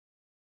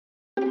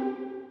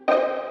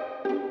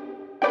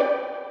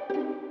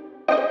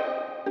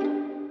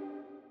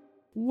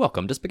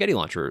Welcome to Spaghetti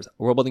Launchers, a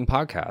world-building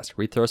podcast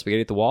where we throw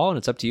spaghetti at the wall and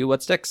it's up to you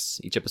what sticks.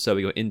 Each episode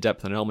we go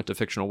in-depth on an element of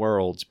fictional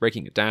worlds,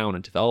 breaking it down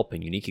and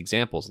developing unique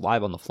examples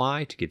live on the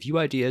fly to give you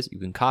ideas you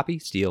can copy,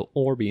 steal,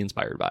 or be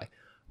inspired by.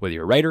 Whether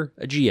you're a writer,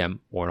 a GM,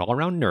 or an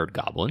all-around nerd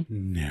goblin,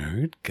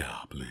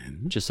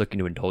 just looking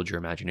to indulge your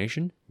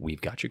imagination,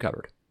 we've got you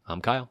covered. I'm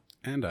Kyle.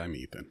 And I'm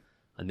Ethan.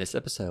 On this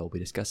episode, we'll be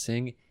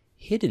discussing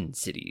hidden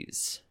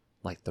cities,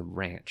 like the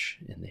ranch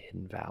in the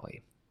Hidden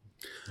Valley.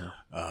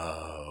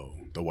 Oh,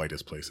 the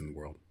whitest place in the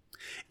world.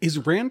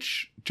 Is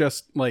ranch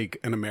just like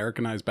an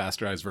Americanized,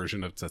 bastardized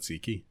version of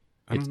tzatziki?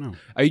 I don't know.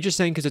 Are you just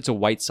saying because it's a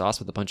white sauce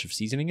with a bunch of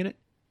seasoning in it?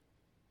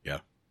 Yeah.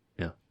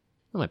 Yeah.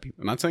 That might be.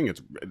 I'm not saying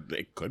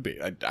it could be.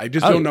 I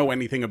just don't know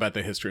anything about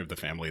the history of the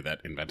family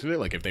that invented it.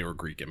 Like if they were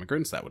Greek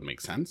immigrants, that would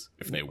make sense.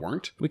 If they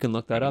weren't. We can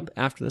look that up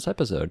after this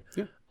episode.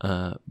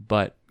 Yeah.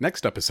 But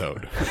next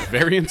episode,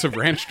 variants of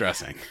ranch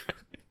dressing.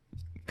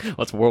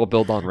 Let's world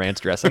build on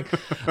ranch dressing.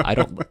 I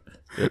don't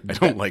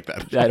like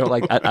that. I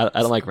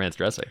don't like ranch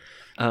dressing.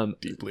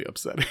 Deeply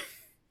upsetting.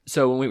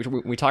 So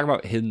when we talk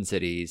about hidden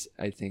cities,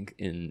 I think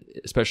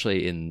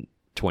especially in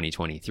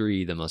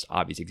 2023, the most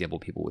obvious example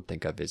people would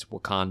think of is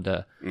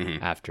Wakanda,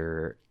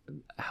 after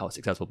how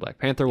successful Black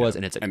Panther was,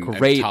 and it's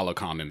great. And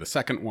Talokan in the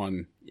second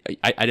one.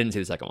 I didn't see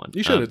the second one.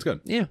 You should. It's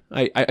good. Yeah,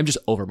 I'm just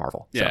over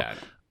Marvel. Yeah. So,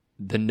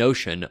 the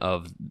notion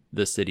of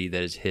the city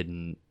that is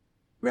hidden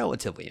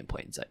relatively in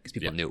plain sight because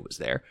people knew it was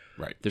there.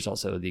 Right. There's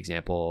also the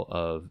example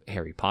of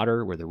Harry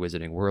Potter, where the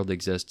Wizarding World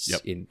exists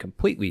in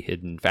completely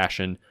hidden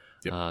fashion.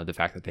 The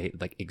fact that they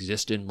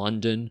exist in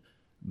London,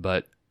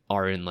 but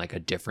are in a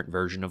different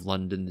version of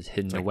London that's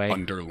hidden away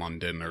under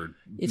London, or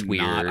it's not.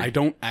 weird. I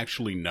don't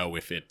actually know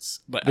if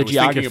it's the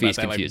geography is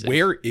confusing.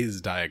 Where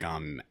is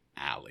Diagon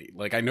Alley?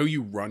 I know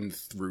you run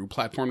through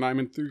Platform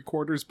 9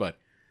 3/4, but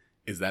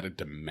is that a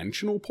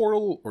dimensional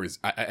portal, or is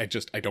I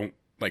don't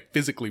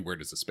physically, where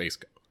does the space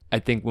go? I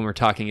think when we're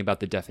talking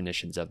about the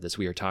definitions of this,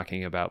 we are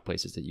talking about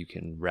places that you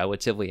can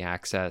relatively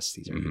access.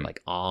 These are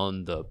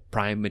on the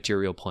prime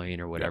material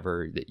plane or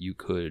whatever, that you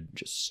could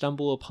just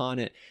stumble upon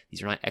it.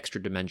 These are not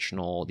extra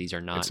dimensional. These are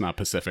not. It's not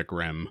Pacific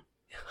Rim.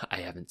 I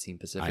haven't seen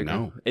Pacific Rim. I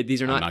know.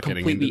 These are not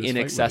completely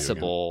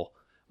inaccessible.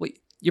 Wait,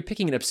 you're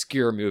picking an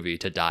obscure movie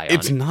to die on.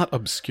 It's not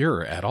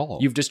obscure at all.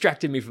 You've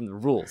distracted me from the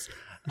rules.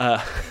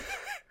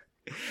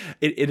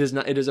 It is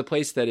not. It is a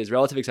place that is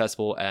relatively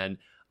accessible, and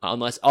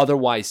unless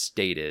otherwise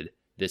stated,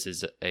 this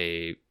is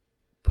a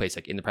place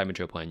in the prime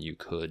material plane you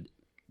could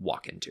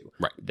walk into.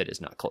 Right. That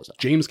is not closed off.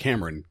 James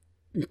Cameron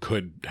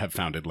could have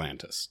found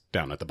Atlantis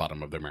down at the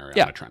bottom of the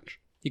Mariana Trench.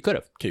 He could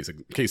have. Case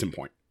in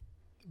point.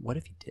 What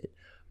if he did?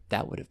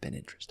 That would have been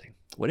interesting.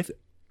 What if...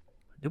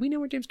 Do we know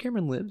where James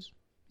Cameron lives?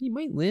 He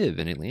might live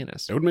in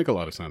Atlantis. It would make a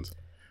lot of sense.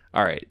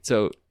 All right.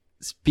 So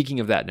speaking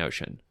of that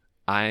notion,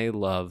 I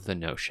love the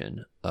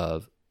notion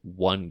of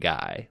one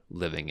guy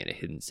living in a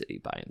hidden city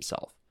by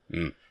himself.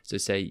 So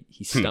say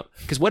he stumped,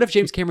 because what if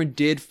James Cameron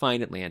did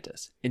find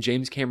Atlantis, and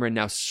James Cameron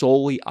now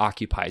solely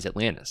occupies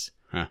Atlantis,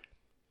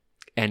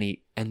 and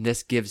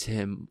this gives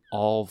him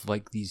all of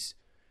these.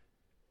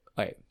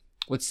 All right,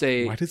 let's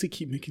say. Why does he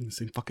keep making the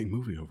same fucking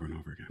movie over and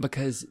over again?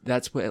 Because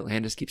that's what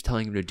Atlantis keeps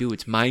telling him to do.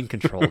 It's mind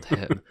controlled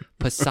him.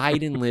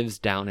 Poseidon lives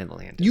down in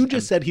Atlantis. You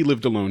just said he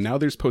lived alone. Now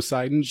there's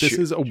Poseidon. This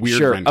is a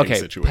weird renting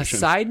situation.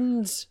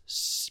 Poseidon's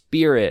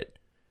spirit.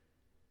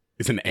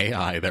 It's an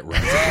AI that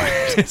runs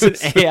Atlantis.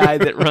 It's an AI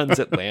that runs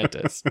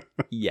Atlantis.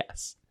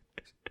 Yes.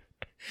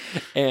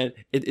 And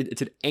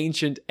it's an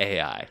ancient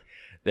AI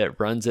that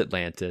runs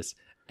Atlantis,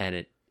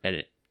 and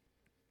it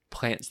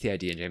plants the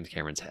idea in James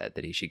Cameron's head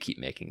that he should keep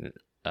making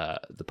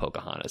the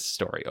Pocahontas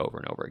story over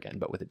and over again,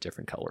 but with a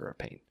different color of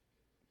paint.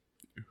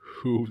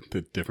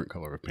 The different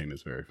color of paint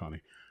is very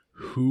funny.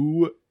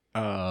 Who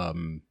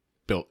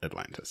built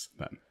Atlantis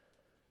then?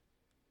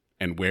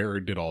 And where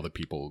did all the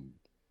people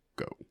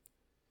go?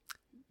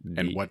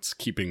 And what's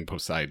keeping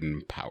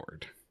Poseidon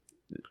powered?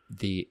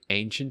 The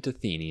ancient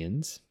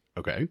Athenians.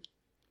 Okay.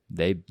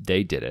 They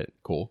did it.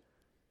 Cool.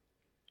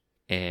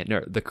 And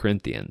no, the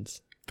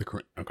Corinthians.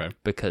 Okay.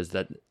 Because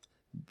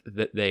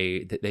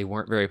they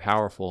weren't very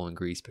powerful in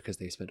Greece because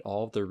they spent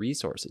all of their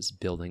resources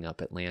building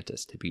up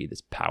Atlantis to be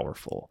this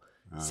powerful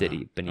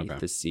city beneath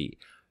the sea.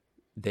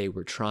 They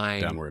were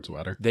trying down where it's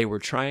wetter. They were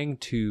trying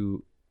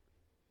to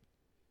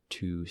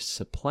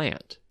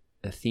supplant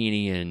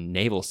Athenian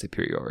naval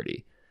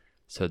superiority.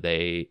 So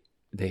they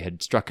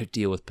had struck a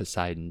deal with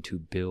Poseidon to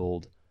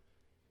build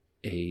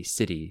a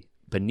city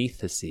beneath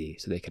the sea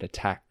so they could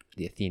attack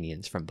the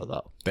Athenians from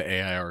below. The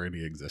AI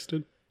already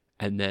existed?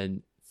 And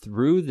then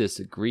through this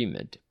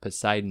agreement,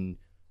 Poseidon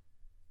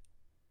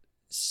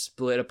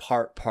split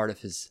apart part of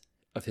his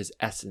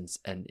essence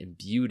and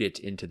imbued it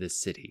into this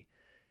city.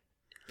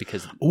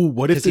 Because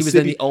what if he was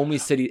in the only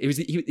city,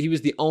 he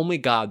was the only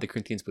god the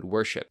Corinthians would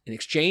worship. In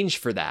exchange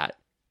for that,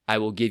 I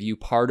will give you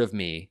part of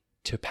me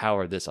to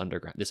power this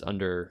hidden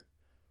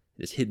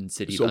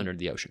city under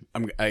the ocean.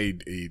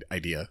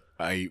 Idea.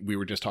 We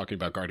were just talking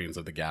about Guardians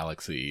of the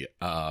Galaxy,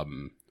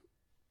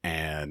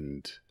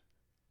 and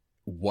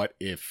what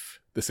if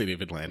the city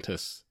of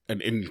Atlantis,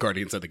 and in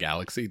Guardians of the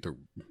Galaxy,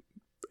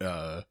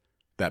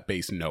 that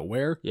base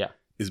Nowhere Yeah.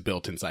 is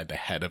built inside the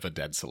head of a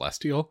dead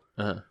celestial.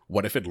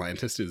 What if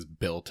Atlantis is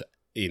built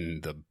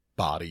in the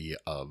body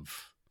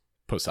of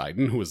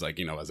Poseidon, who was like,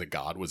 as a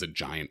god, was a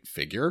giant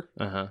figure?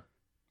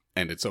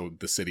 And so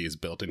the city is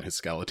built in his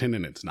skeleton,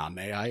 and it's not an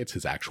AI, it's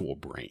his actual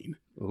brain.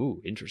 Ooh,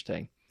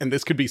 interesting. And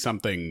this could be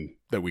something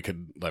that we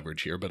could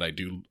leverage here, but I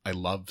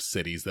love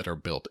cities that are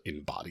built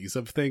in bodies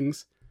of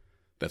things.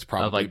 That's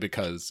probably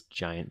because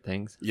giant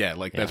things. Yeah,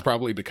 that's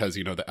probably because,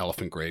 the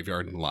elephant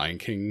graveyard in Lion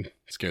King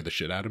scared the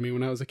shit out of me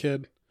when I was a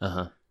kid.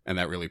 And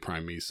that really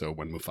primed me. So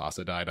when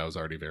Mufasa died, I was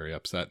already very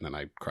upset. And then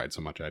I cried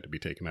so much I had to be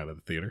taken out of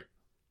the theater.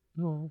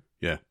 Oh.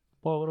 Yeah.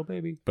 Poor little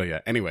baby. But yeah,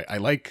 anyway, I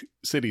like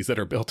cities that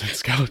are built in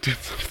skeletons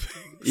of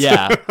things.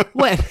 Yeah.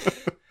 What?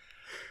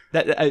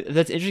 That's an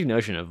interesting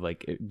notion of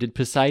did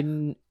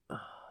Poseidon...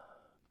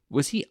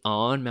 Was he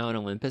on Mount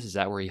Olympus? Is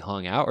that where he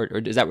hung out? Or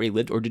is that where he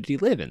lived? Or did he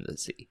live in the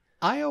sea?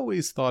 I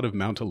always thought of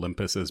Mount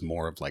Olympus as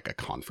more of like a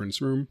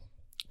conference room.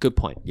 Good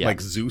point. Yeah.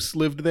 Like Zeus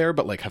lived there,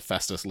 but like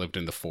Hephaestus lived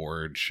in the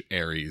forge.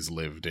 Ares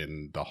lived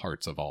in the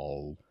hearts of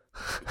all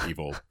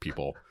evil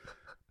people.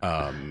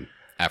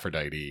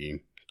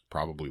 Aphrodite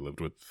probably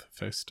lived with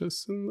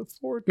Hephaestus in the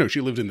forge. No,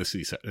 she lived in the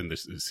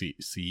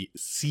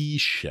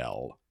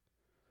seashell.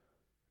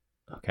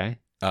 Okay.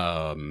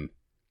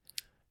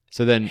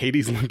 So then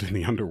Hades lived in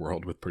the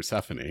underworld with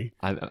Persephone.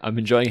 I'm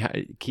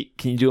enjoying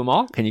can you do them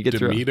all? Can you get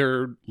through?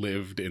 Demeter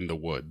lived in the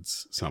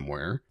woods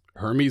somewhere.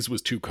 Hermes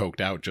was too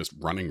coked out just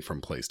running from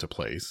place to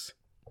place.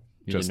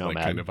 Just like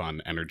kind of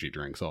on energy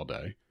drinks all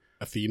day.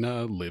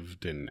 Athena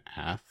lived in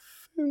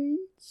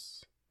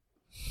Athens?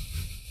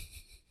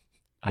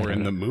 Or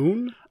in the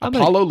moon?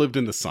 Apollo lived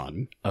in the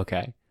sun.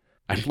 Okay.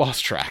 I've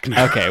lost track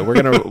now. Okay, we're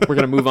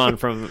gonna move on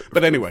from.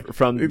 But anyway,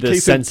 from the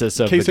census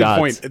of the gods.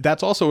 Point,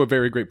 that's also a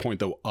very great point,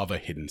 though, of a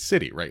hidden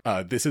city, right?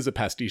 This is a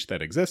pastiche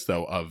that exists,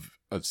 though, of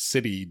a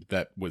city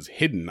that was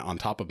hidden on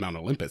top of Mount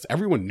Olympus.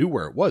 Everyone knew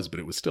where it was,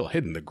 but it was still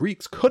hidden. The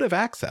Greeks could have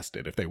accessed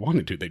it if they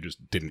wanted to. They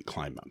just didn't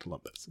climb Mount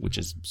Olympus, which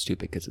is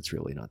stupid because it's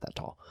really not that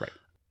tall. Right.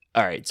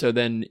 All right, so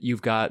then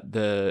you've got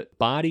the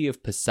body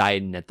of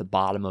Poseidon at the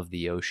bottom of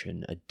the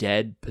ocean, a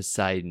dead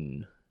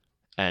Poseidon,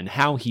 and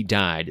how he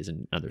died is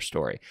another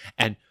story.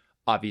 And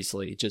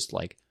obviously, just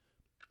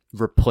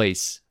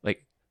replace,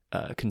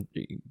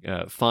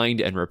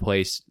 find and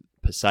replace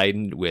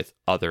Poseidon with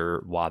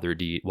other water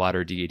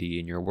deity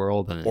in your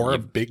world, or a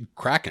big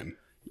kraken.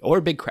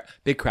 Or big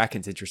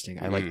kraken's interesting.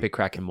 I like big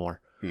kraken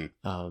more,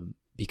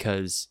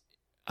 because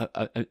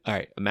all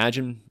right,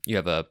 imagine you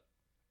have a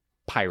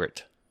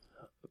pirate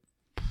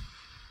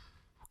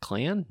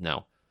clan.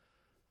 No,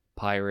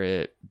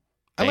 pirate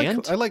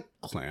band. I like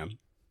clan.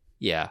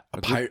 Yeah,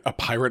 a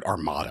pirate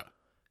armada.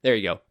 There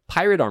you go.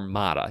 Pirate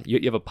armada. You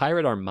have a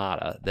pirate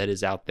armada that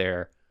is out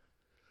there.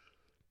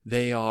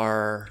 They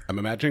are... I'm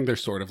imagining they're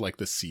sort of like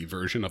the sea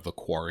version of the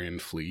Quarian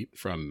fleet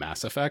from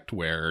Mass Effect,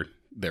 where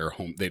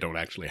they don't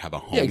actually have a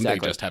home. Yeah,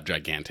 exactly. They just have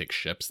gigantic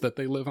ships that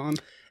they live on.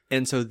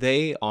 And so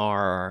they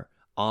are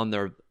on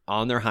their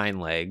hind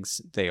legs.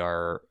 They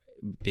are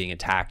being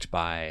attacked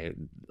by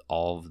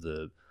all of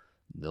the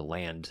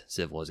land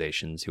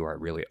civilizations who are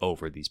really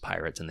over these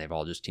pirates, and they've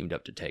all just teamed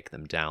up to take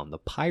them down. The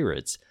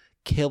pirates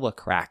kill a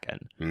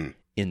kraken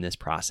in this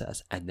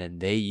process, and then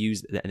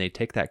they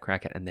take that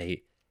kraken and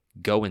they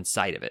go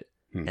inside of it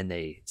and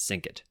they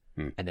sink it,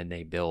 and then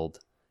they build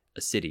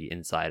a city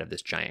inside of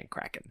this giant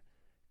kraken,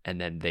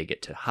 and then they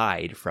get to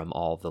hide from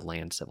all the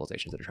land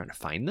civilizations that are trying to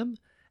find them,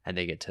 and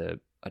they get to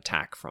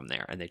attack from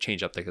there, and they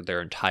change up their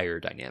entire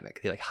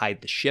dynamic. They hide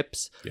the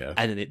ships,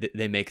 and then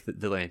they make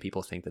the land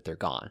people think that they're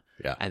gone,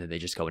 and then they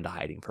just go into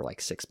hiding for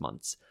 6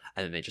 months,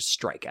 and then they just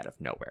strike out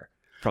of nowhere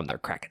from their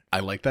kraken.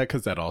 I like that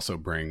because that also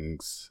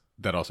brings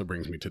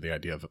me to the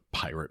idea of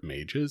pirate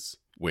mages,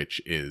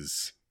 which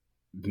is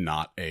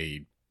not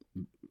a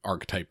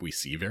archetype we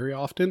see very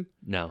often.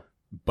 No,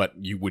 but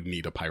you would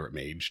need a pirate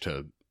mage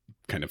to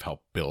kind of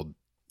help build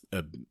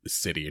a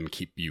city and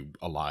keep you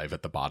alive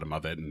at the bottom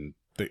of it, and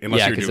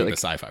unless you're doing the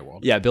sci-fi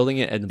world. Yeah, building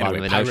it at the bottom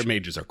of an pirate ocean.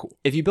 Mages are cool.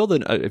 If you build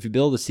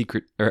a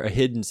secret or a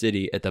hidden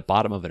city at the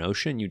bottom of an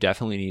ocean, you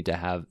definitely need to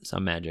have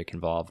some magic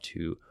involved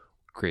to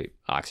create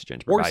oxygen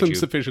to provide or some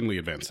sufficiently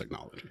advanced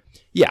technology.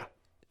 Yeah.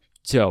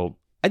 So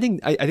I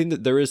think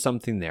that there is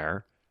something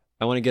there.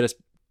 I want to get us,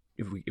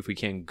 if we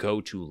can,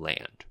 go to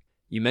land.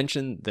 You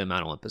mentioned the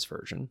Mount Olympus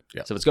version.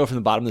 Yeah. So let's go from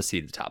the bottom of the sea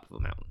to the top of a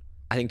mountain.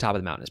 I think top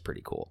of the mountain is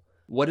pretty cool.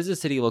 What does a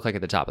city look like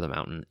at the top of the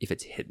mountain if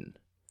it's hidden?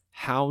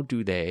 How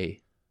do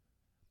they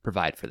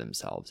provide for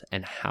themselves,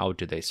 and how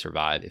do they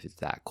survive if it's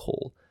that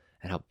cold?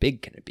 And how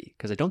big can it be?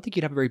 Because I don't think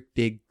you'd have a very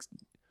big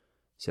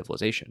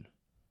civilization.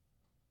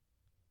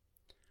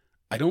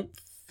 I don't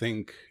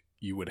think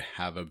you would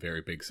have a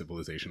very big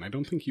civilization. I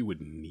don't think you would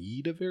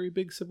need a very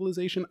big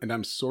civilization. And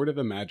I'm sort of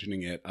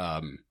imagining it.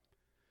 I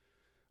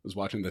was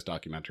watching this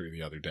documentary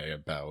the other day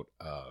about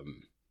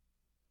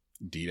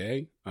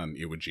D-Day on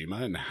Iwo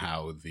Jima and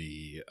how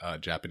the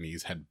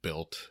Japanese had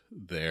built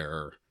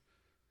their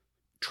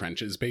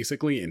trenches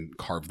basically and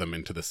carved them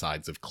into the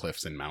sides of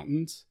cliffs and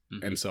mountains.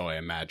 And so I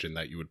imagine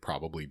that you would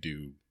probably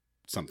do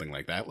something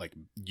like that, like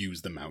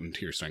use the mountain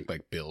to your strength,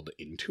 like build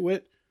into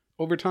it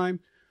over time,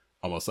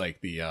 almost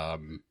like the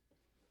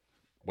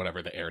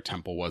whatever the air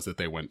temple was that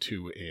they went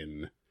to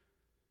in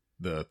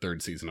the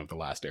third season of The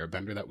Last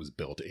Airbender that was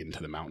built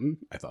into the mountain.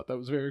 I thought that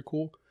was very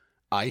cool.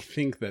 I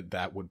think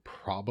that would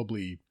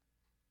probably,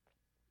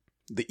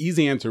 the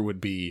easy answer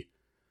would be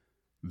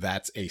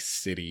that's a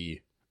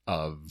city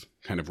of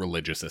kind of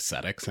religious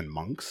ascetics and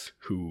monks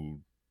who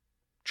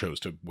chose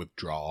to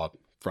withdraw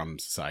from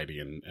society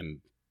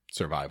and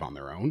survive on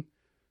their own.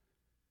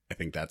 I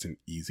think that's an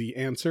easy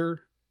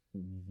answer.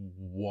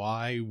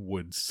 Why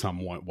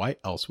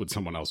else would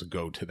someone else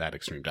go to that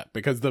extreme depth?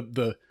 Because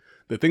the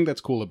thing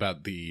that's cool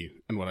about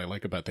and what I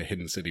like about the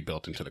hidden city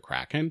built into the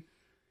Kraken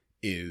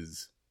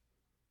is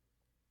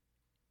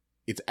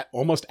it's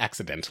almost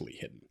accidentally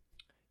hidden.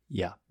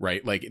 Yeah.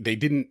 Right? Like, they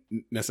didn't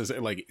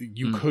necessarily, like,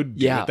 you could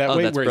do it that way,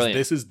 whereas brilliant.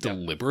 this is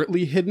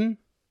deliberately hidden.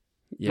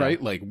 Yeah.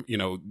 Right? Like,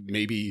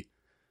 maybe,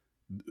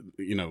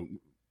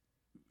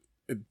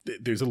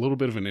 there's a little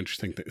bit of an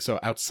interesting thing. So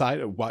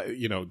outside of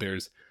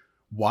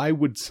why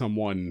would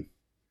someone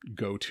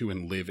go to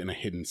and live in a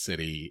hidden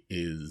city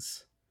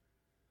is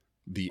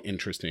the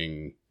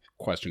interesting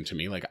question to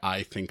me. Like,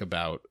 I think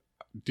about,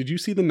 did you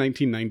see the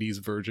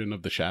 1990s version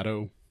of The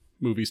Shadow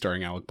movie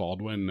starring Alec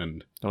Baldwin?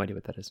 And no idea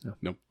what that is.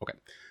 No. Okay.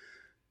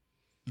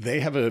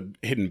 They have a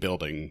hidden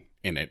building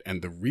in it,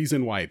 and the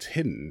reason why it's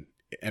hidden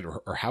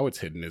or how it's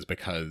hidden is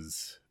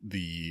because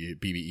the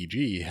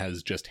BBEG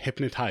has just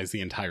hypnotized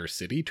the entire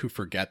city to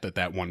forget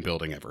that one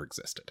building ever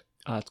existed.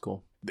 Oh, that's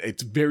cool.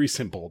 It's very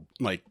simple,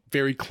 like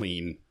very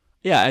clean.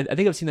 Yeah, I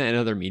think I've seen that in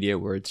other media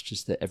where it's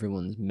just that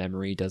everyone's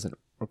memory doesn't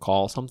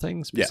recall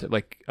something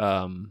specific. Yeah.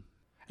 Like,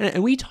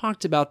 and we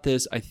talked about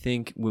this, I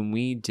think, when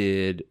we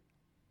did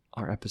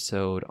our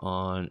episode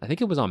on, I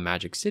think it was on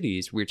Magic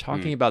Cities. We were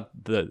talking about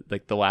the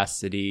last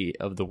city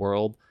of the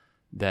world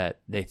that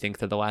they think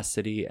they're the last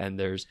city, and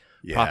there's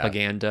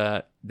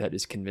propaganda that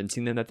is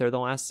convincing them that they're the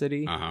last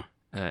city,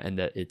 and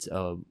that it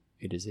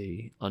is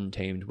a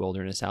untamed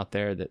wilderness out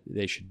there that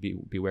they should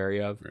be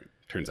wary of. Right.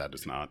 Turns out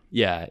it's not.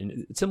 Yeah, and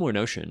it's a similar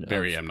notion.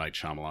 Very M. Night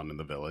Shyamalan in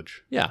The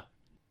Village. Yeah,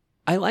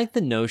 I like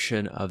the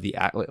notion of the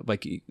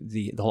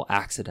whole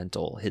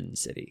accidental hidden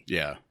city.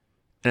 Yeah,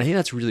 and I think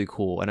that's really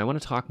cool. And I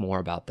want to talk more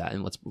about that.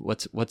 And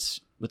let's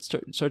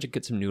start to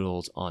get some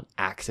noodles on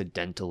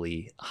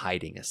accidentally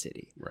hiding a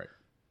city. Right.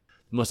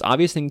 The most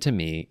obvious thing to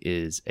me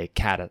is a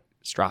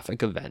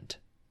catastrophic event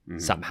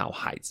somehow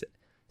hides it.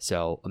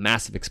 So a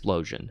massive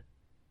explosion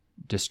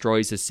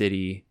destroys a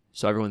city,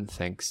 so everyone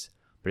thinks,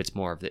 but it's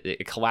more of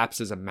it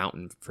collapses a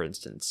mountain, for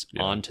instance,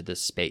 onto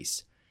this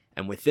space.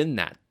 And within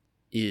that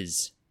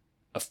is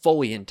a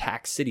fully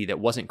intact city that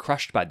wasn't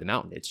crushed by the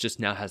mountain. It's just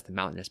now has the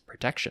mountain as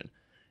protection.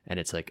 And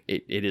it's like,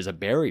 it is a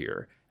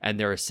barrier, and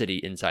they're a city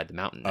inside the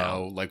mountain now.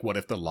 Oh, like what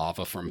if the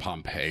lava from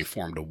Pompeii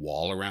formed a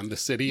wall around the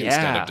city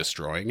instead of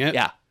destroying it?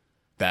 Yeah.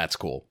 That's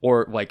cool.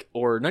 Or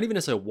not even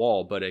as a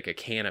wall, but like a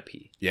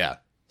canopy. Yeah.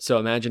 So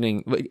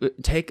imagining,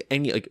 take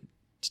any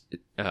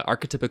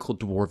archetypical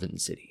dwarven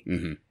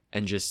city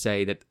and just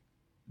say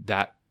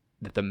that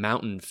the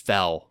mountain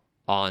fell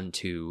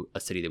onto a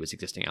city that was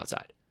existing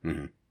outside.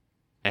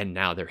 And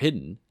now they're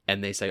hidden,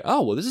 and they say,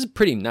 oh, well, this is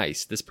pretty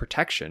nice, this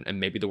protection, and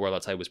maybe the world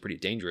outside was pretty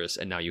dangerous,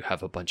 and now you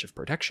have a bunch of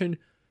protection.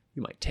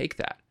 You might take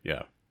that.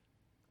 Yeah.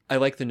 I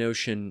like the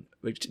notion,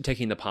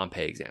 taking the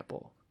Pompeii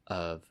example,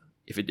 of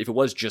if it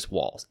was just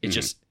walls, it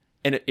just,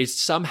 and it's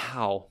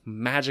somehow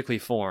magically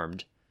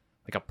formed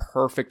like a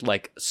perfect,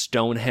 like,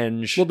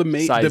 Stonehenge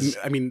size.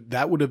 I mean,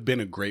 that would have been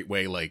a great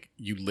way, like,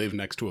 you live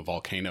next to a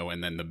volcano,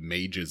 and then the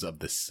mages of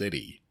the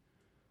city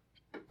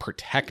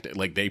protect it.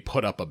 Like, they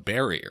put up a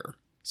barrier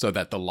so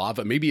that the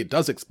lava, maybe it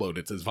does explode,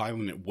 it's as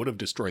violent, it would have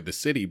destroyed the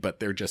city, but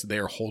they're just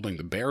there holding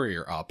the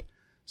barrier up,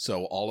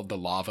 so all of the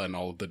lava and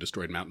all of the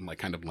destroyed mountain, like,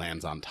 kind of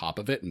lands on top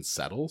of it and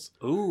settles.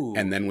 Ooh.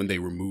 And then when they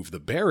remove the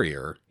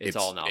barrier, it's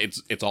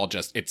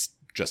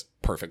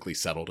just perfectly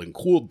settled and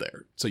cooled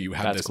there. So you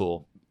have this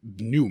cool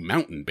new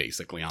mountain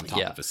basically on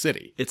top of a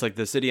city. It's like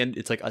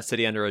it's like a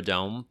city under a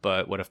dome,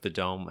 but what if the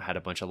dome had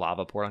a bunch of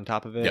lava poured on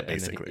top of it? Yeah,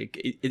 basically.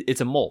 It's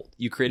a mold.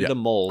 You created a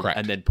mold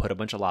and then put a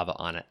bunch of lava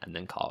on it and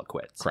then call it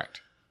quits.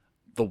 Correct.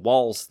 The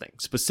walls thing,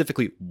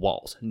 specifically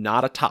walls,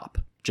 not a top,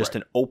 just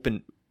an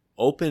open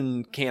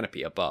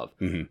canopy above,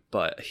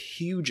 but a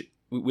huge,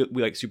 we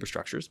like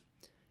superstructures.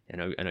 I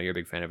know you're a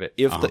big fan of it.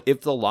 If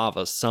the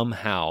lava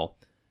somehow,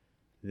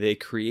 they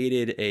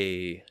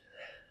created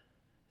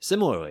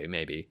similarly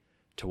maybe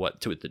to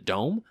the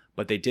dome,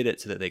 but they did it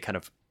so that they kind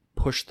of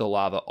pushed the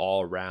lava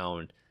all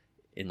around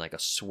in like a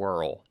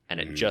swirl, and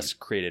it just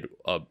created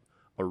a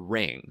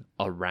ring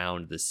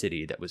around the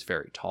city that was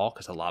very tall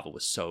because the lava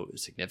was so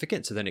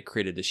significant. So then it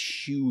created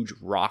this huge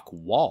rock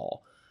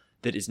wall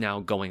that is now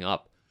going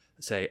up,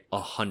 say,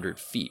 100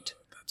 feet.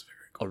 That's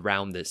very cool.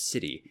 Around this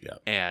city. Yeah.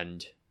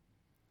 And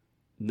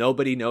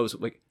nobody knows,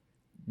 like,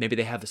 maybe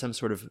they have some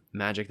sort of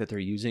magic that they're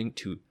using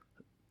to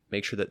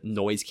make sure that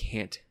noise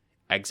can't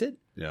exit.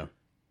 Yeah.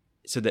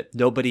 So that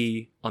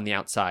nobody on the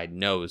outside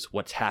knows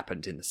what's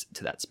happened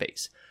to that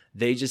space.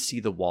 They just see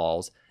the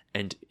walls,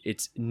 and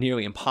it's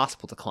nearly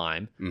impossible to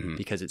climb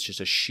because it's just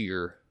a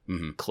sheer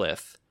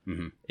cliff.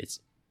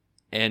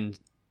 And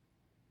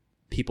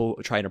people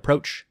try and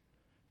approach,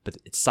 but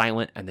it's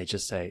silent, and they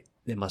just say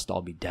they must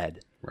all be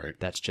dead. Right.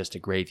 That's just a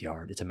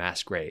graveyard. It's a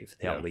mass grave.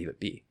 They all leave it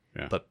be.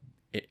 Yeah. But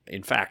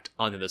in fact,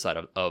 on the other side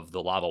of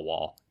the lava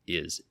wall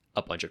is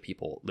a bunch of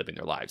people living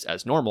their lives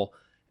as normal,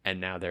 and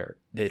now they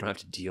don't have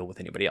to deal with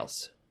anybody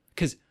else.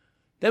 Because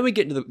then we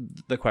get into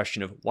the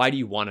question of, why do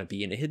you want to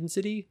be in a hidden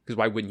city? Because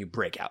why wouldn't you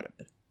break out of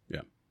it?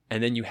 Yeah.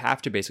 And then you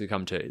have to basically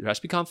come to, there has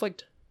to be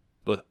conflict,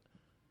 both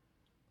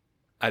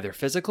either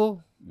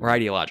physical or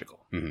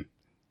ideological.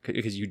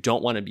 Because you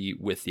don't want to be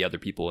with the other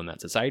people in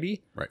that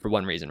society for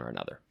one reason or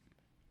another.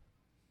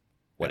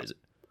 What is it?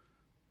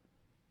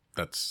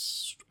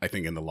 That's, I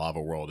think in the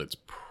lava world, it's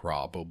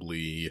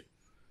probably,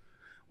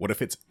 what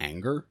if it's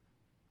anger?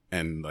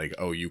 And like,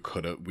 oh,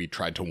 we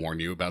tried to warn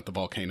you about the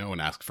volcano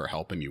and ask for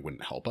help and you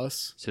wouldn't help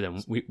us. So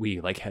then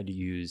we like had to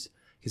use,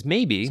 because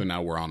maybe. So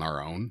now we're on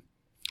our own.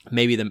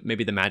 Maybe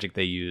the magic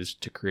they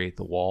used to create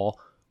the wall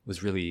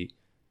was really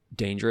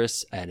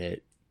dangerous, and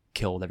it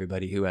killed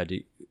everybody who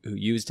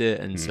used it.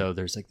 And so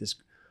there's like this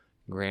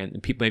grand,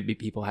 and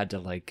people had to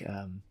like,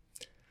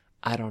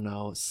 I don't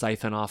know,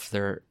 siphon off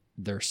their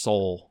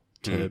soul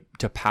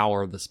to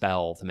power the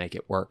spell to make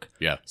it work.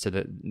 Yeah. So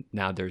that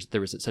now there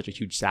was such a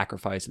huge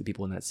sacrifice to the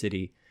people in that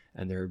city,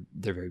 and they're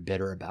very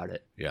bitter about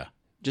it. Yeah.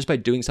 Just by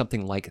doing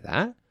something like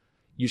that,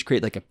 you just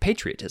create like a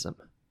patriotism.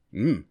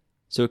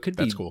 So it could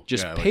be cool.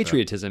 just Yeah, I like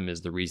patriotism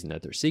is the reason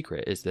that they're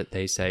secret, is that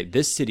they say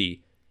this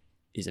city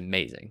is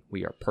amazing.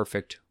 We are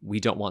perfect. We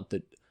don't want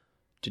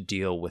to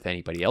deal with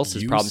anybody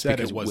else's problems. You said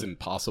because it wasn't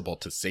possible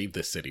to save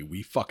this city.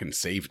 We fucking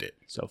saved it.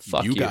 So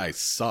fuck you. You guys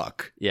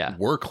suck. Yeah.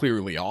 We're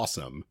clearly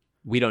awesome.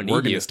 We don't need We're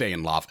you. going to stay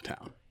in Lava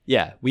Town.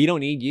 Yeah. We don't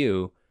need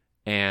you,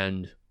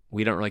 and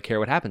we don't really care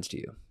what happens to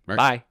you. Right.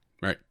 Bye.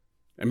 Right.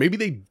 And maybe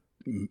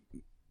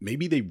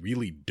they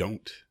really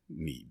don't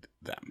need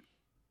them.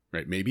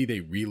 Right. Maybe they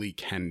really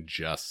can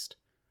just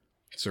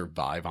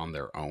survive on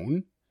their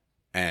own,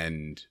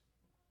 and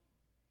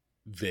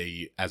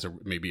they, as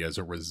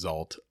a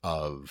result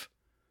of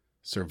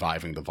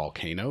surviving the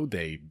volcano,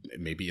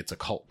 maybe it's a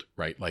cult,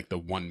 right? Like the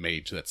one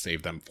mage that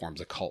saved them forms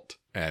a cult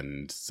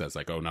and says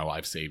like, oh no,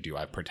 I've saved you,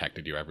 I've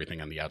protected you, everything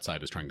on the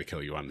outside is trying to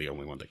kill you, I'm the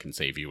only one that can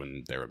save you,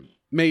 and they're a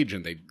mage,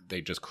 and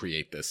they just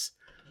create this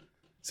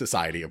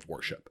society of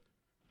worship,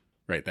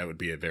 right? That would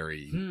be a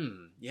very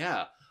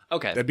yeah,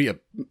 okay, that'd be a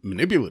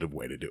manipulative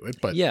way to do it,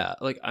 but yeah,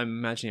 like I'm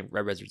imagining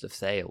Red Wizards of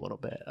Thay a little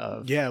bit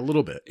of, yeah, a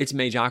little bit. It's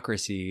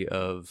mageocracy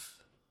of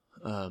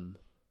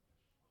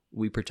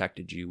we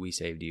protected you, we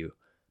saved you,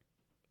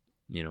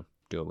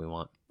 do what we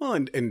want. Well,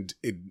 and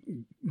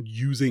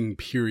using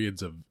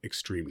periods of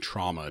extreme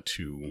trauma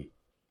to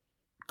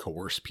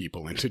coerce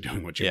people into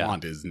doing what you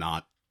want is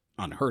not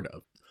unheard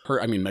of.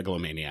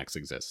 Megalomaniacs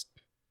exist.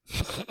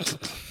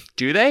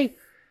 Do they?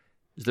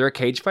 Is there a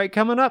cage fight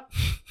coming up?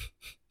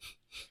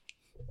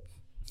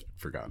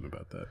 Forgotten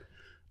about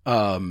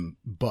that.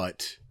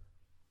 But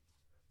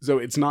so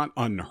it's not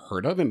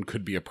unheard of, and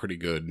could be a pretty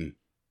good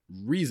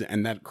reason,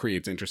 and that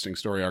creates interesting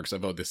story arcs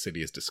of, oh, this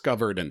city is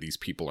discovered and these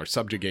people are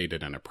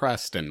subjugated and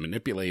oppressed and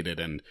manipulated,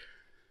 and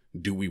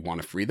do we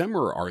want to free them,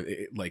 or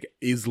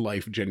is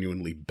life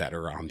genuinely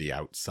better on the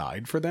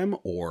outside for them,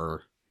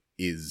 or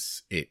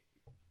is it,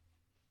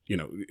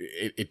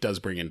 it does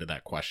bring into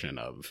that question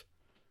of,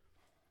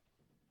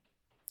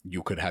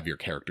 you could have your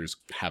characters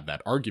have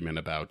that argument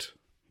about,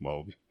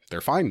 well,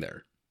 they're fine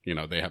there,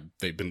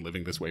 they've been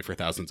living this way for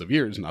thousands of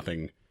years,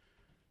 nothing,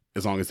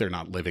 as long as they're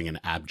not living in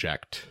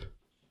abject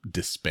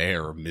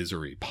despair,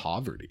 misery,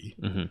 poverty.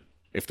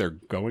 If they're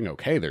going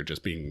okay, they're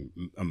just being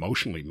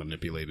emotionally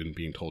manipulated and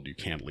being told you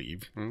can't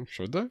leave.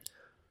 Should they?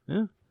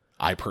 Yeah,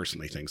 I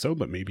personally think so,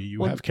 but maybe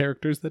you have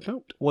characters that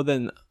don't. Well,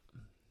 then,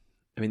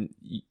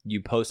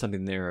 you post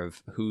something there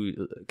of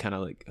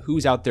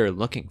who's out there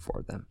looking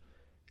for them.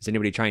 Is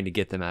anybody trying to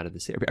get them out of the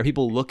city? Are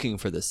people looking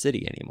for the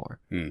city anymore?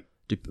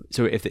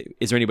 So is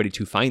there anybody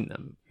to find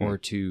them or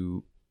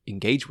to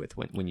engage with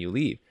when you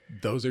leave?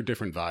 Those are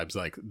different vibes,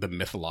 like the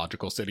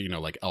mythological city,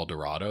 like El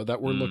Dorado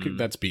that we're looking,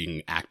 that's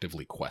being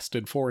actively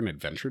quested for and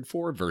adventured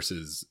for,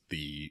 versus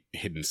the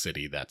hidden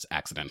city that's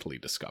accidentally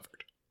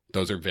discovered.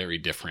 Those are very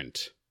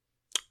different.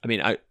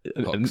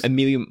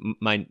 Immediately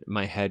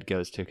my head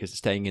goes to, because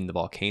staying in the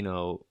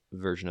volcano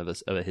version of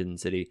a hidden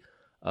city,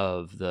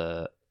 of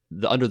the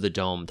under the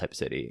dome type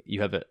city,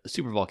 you have a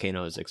super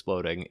volcanoes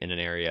exploding in an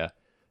area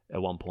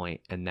at one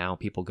point, and now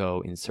people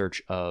go in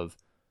search of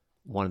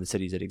one of the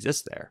cities that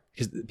exists there,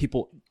 because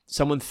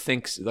someone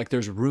thinks, like,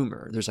 there's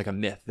like a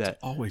myth that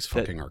it's always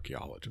fucking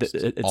archaeologists.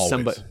 It's always.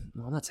 somebody.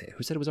 Well, I'm not saying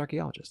who said it was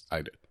archaeologists.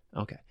 I did.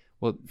 Okay.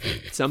 Well,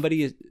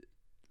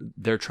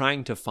 they're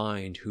trying to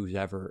find who's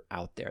ever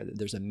out there.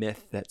 There's a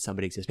myth that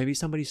somebody exists. Maybe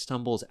somebody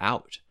stumbles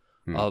out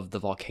of the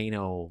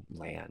volcano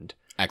land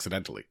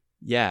accidentally.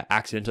 Yeah,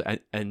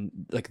 accidentally, and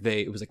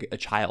it was like a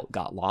child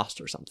got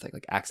lost or something,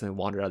 like accidentally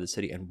wandered out of the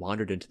city and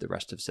wandered into the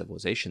rest of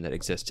civilization that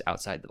exists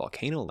outside the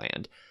volcano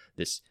land,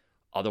 this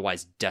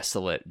otherwise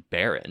desolate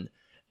barren,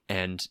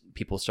 And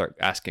people start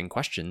asking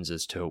questions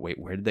as to, wait,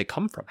 where did they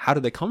come from? How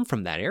did they come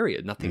from that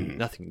area?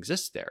 Nothing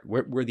exists there.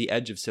 We're the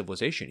edge of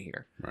civilization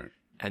here. Right.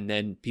 And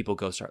then people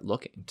go start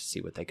looking to see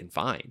what they can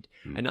find,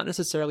 and not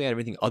necessarily out of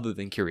anything other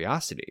than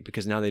curiosity,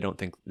 because now they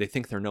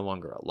think they're no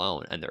longer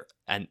alone,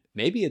 and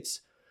maybe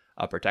it's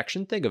a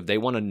protection thing of they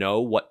want to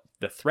know what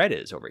the threat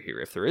is over here,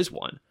 if there is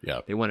one. Yeah.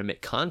 They want to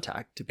make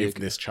contact to be if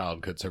this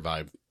child could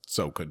survive,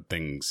 so could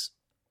things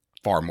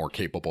far more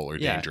capable or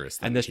dangerous.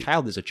 And this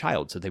child is a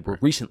child, so they were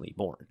recently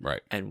born.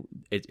 Right. And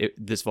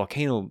this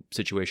volcano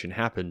situation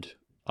happened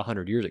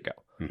 100 years ago.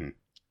 Mm-hmm.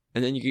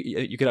 And then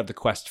you could have the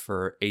quest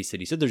for a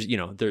city. So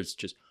there's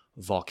just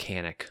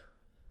volcanic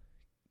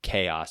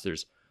chaos.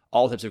 There's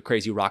all types of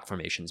crazy rock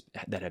formations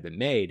that have been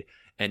made,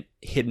 and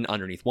hidden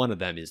underneath one of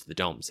them is the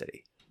Dome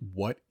City.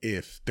 What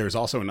if there's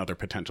also another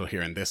potential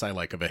here, and this I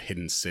like, of a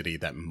hidden city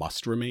that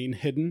must remain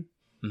hidden?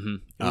 Mm-hmm.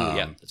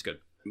 Yeah, that's good.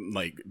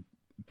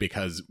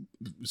 Because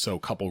a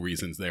couple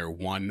reasons there.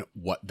 One,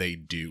 what they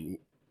do.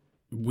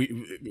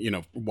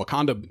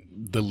 Wakanda,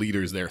 the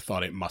leaders there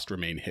thought it must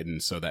remain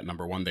hidden so that,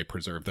 number one, they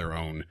preserve their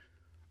own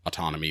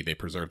autonomy, they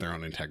preserve their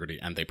own integrity,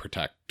 and they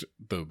protect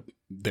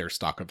their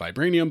stock of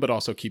vibranium, but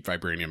also keep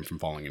vibranium from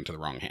falling into the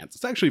wrong hands.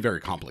 It's actually very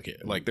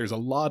complicated. Like, there's a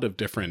lot of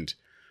different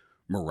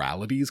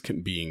moralities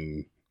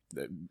being.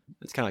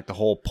 It's kind of like the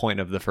whole point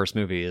of the first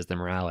movie is the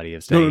morality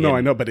of staying. No,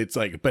 I know, but it's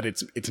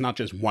not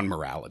just one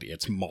morality;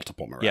 it's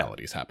multiple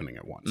moralities happening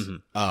at once.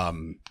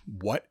 Mm-hmm.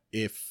 What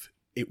if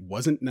it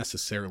wasn't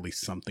necessarily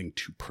something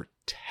to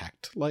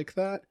protect like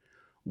that,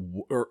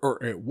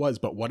 or it was,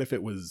 but what if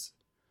it was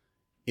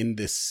in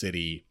this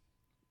city?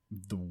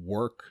 The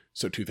work.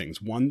 So two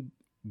things: one,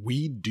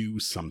 we do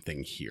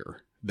something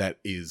here that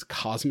is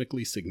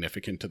cosmically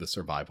significant to the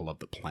survival of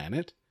the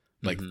planet.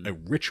 Like a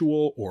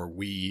ritual, or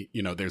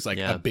there's like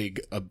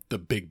the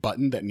big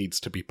button that needs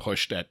to be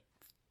pushed at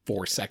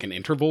 4-second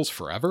intervals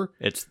forever.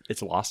 It's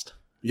Lost.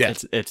 Yeah,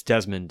 it's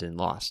Desmond in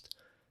Lost.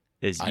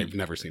 I've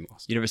never seen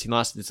Lost. You never seen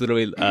Lost? It's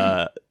literally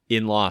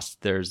in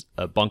Lost. There's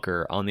a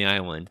bunker on the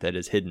island that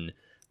is hidden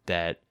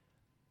that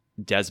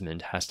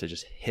Desmond has to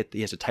just hit.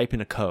 He has to type in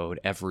a code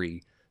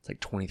every. It's like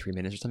 23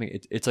 minutes or something.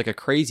 It's like a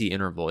crazy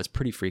interval. It's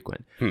pretty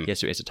frequent. He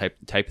has to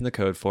type in the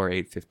code 4,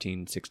 8,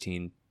 15,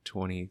 16,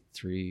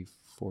 23.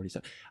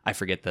 47. I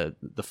forget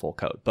the full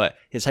code, but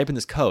he's typing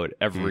this code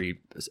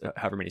every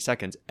however many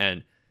seconds,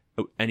 and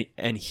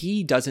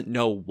he doesn't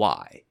know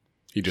why.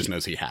 He just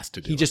knows he has to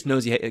do. He just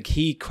knows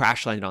he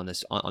crash landed on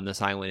this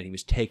island, and he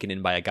was taken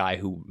in by a guy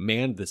who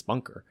manned this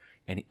bunker,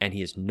 and he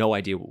has no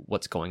idea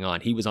what's going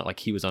on. He was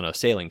on a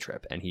sailing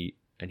trip, and he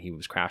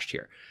was crashed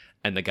here,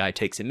 and the guy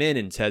takes him in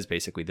and says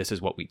basically, this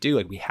is what we do.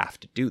 Like, we have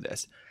to do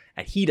this,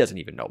 and he doesn't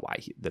even know why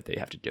that they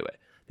have to do it.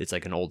 It's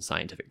like an old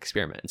scientific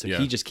experiment. And so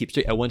he just keeps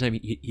doing it. At one time,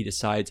 he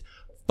decides,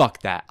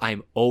 fuck that.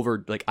 I'm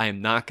over. Like, I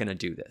am not going to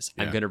do this.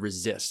 I'm going to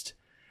resist.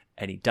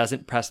 And he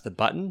doesn't press the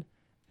button,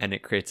 and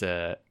it creates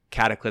a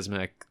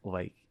cataclysmic,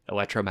 like,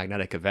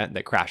 electromagnetic event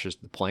that crashes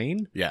the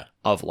plane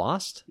of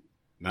Lost.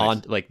 Nice.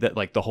 On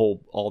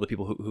all the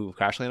people who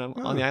crash land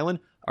on the island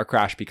are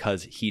crashed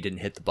because he didn't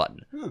hit the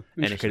button.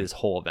 And it created this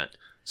whole event.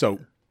 So,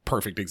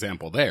 perfect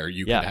example there.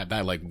 You could have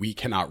that, like, we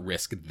cannot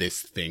risk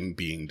this thing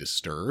being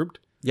disturbed.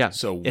 Yeah,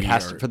 so it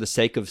has to, for the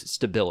sake of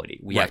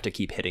stability, we have to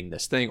keep hitting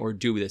this thing or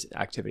do this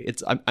activity.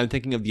 I'm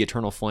thinking of the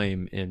eternal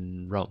flame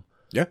in Rome.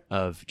 Yeah,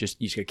 of you just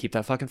gotta keep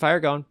that fucking fire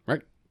going.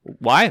 Right?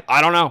 Why?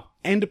 I don't know.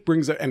 And it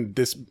brings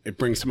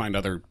to mind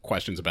other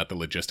questions about the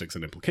logistics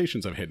and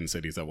implications of hidden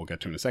cities that we'll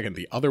get to in a second.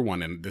 The other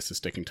one, and this is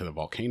sticking to the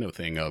volcano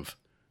thing, of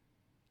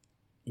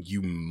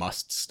you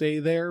must stay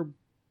there.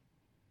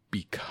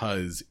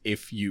 Because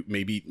if you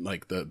maybe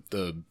like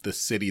the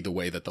city, the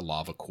way that the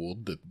lava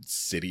cooled, the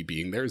city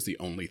being there is the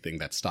only thing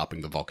that's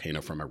stopping the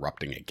volcano from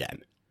erupting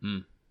again.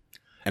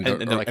 And they're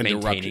like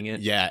maintaining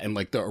it. Yeah, and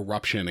like the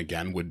eruption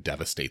again would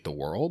devastate the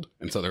world.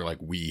 And so they're like,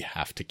 we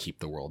have to keep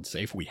the world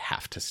safe. We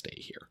have to stay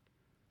here.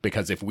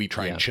 Because if we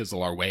try and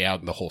chisel our way out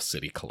and the whole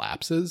city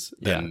collapses,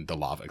 then the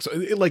lava. So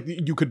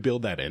you could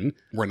build that in.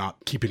 We're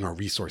not keeping our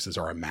resources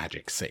or our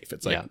magic safe.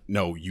 It's like,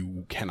 no,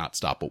 you cannot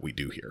stop what we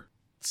do here.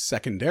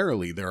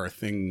 Secondarily, there are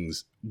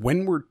things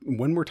when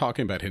we're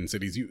talking about hidden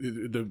cities.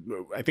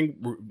 I think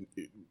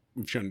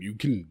we've shown you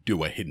can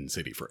do a hidden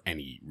city for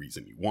any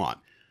reason you want.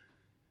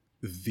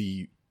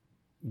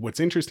 What's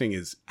interesting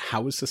is,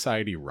 how is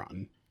society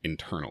run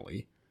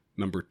internally?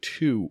 Number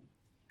two,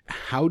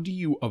 how do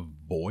you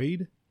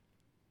avoid?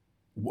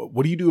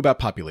 What do you do about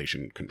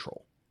population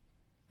control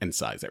and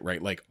size it,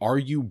 right? Like, are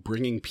you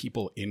bringing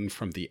people in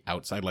from the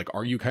outside? Like,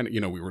 are you kind of,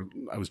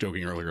 I was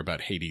joking earlier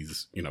about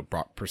Hades,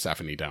 brought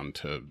Persephone down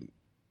to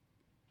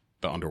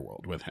the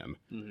underworld with him.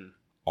 Mm-hmm.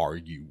 Are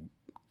you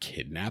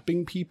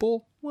kidnapping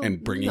people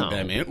and bringing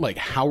them in? Like,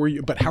 how are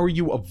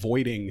you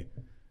avoiding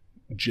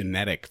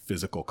genetic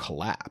physical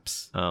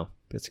collapse? Oh,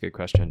 that's a good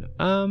question.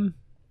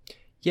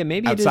 Yeah,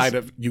 maybe outside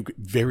of, you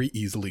very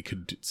easily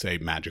could say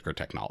magic or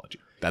technology.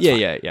 That's fine.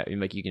 Yeah.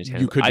 Like, you can just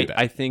you could do that.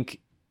 I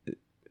think it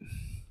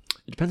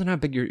depends on how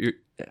big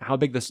how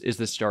big this is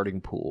the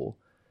starting pool.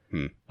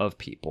 of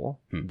people.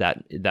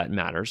 That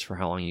matters for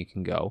how long you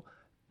can go.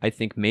 I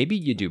think maybe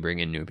you do bring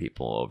in new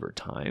people over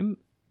time.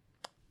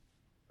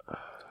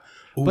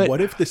 But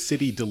what if the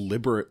city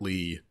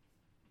deliberately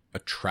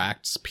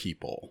attracts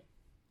people?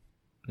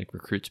 Like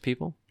recruits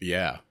people?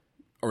 Yeah.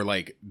 Or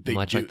like...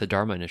 Much like the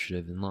Dharma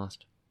Initiative in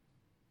Lost.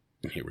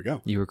 Here we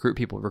go. You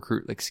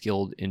recruit like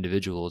skilled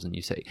individuals, and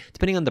you say,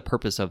 depending on the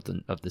purpose of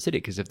the city,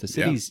 because if the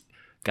city's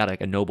got like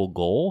a noble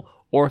goal,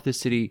 or if the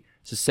city...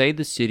 So say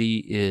the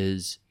city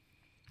is...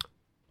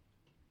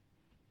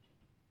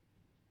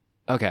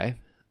 Okay,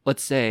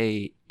 let's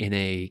say in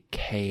a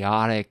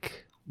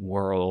chaotic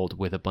world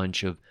with a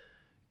bunch of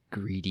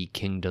greedy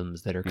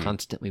kingdoms that are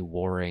constantly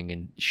warring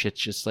and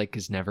shit's just like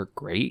is never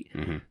great.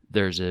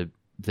 There's a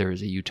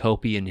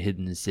utopian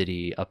hidden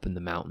city up in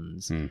the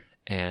mountains,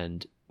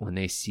 and when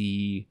they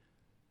see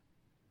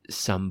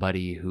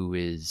somebody who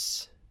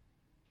is,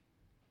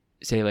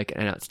 say, like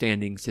an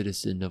outstanding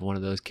citizen of one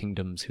of those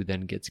kingdoms who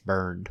then gets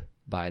burned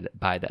by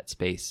that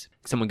space,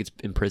 someone gets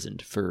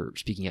imprisoned for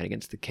speaking out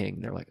against the king,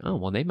 they're like, oh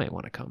well, they might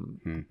want to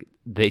come.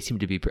 They seem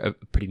to be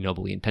pretty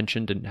nobly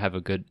intentioned and have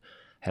a good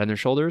head on their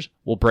shoulders.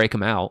 We'll break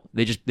them out.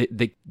 They do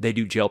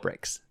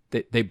jailbreaks.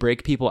 They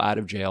break people out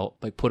of jail,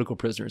 like political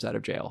prisoners out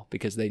of jail,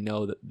 because they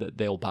know that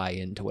they'll buy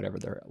into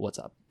what's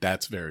up.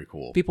 That's very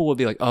cool. People will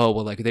be like, oh,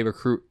 well, like they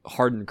recruit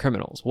hardened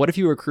criminals. What if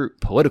you recruit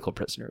political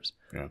prisoners?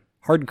 Yeah.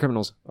 Hardened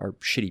criminals are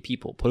shitty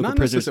people. Political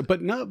prisoners.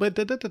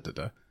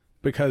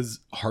 Because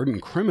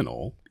hardened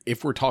criminal,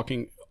 if we're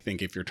talking, I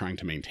think if you're trying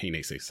to maintain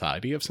a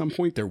society of some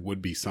point, there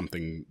would be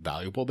something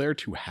valuable there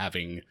to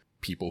having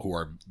people who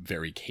are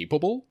very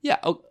capable. Yeah.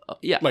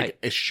 Yeah. Like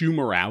eschew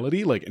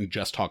morality, like, and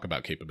just talk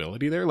about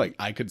capability there. Like,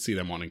 I could see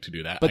them wanting to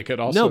do that. I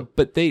could also... No,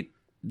 but they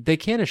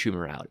can't eschew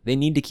morality. They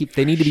need to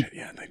be...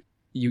 Yeah,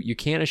 you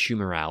can't eschew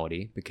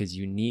morality because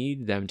you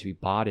need them to be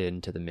bought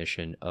into the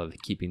mission of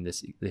keeping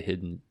the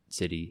hidden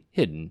city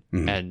hidden.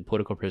 And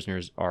political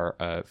prisoners are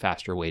a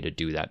faster way to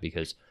do that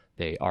because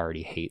they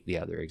already hate the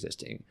other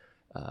existing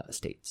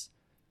states.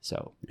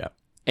 So... Yeah.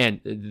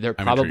 And they're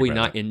probably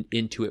not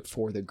into it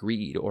for the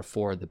greed or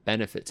for the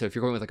benefit. So if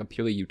you're going with like a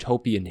purely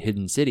utopian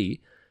hidden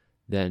city,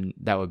 then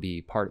that would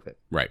be part of it.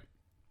 Right.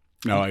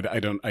 No, I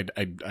don't.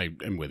 I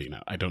am with you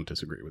now. I don't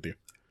disagree with you.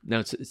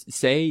 Now,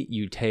 say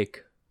you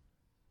take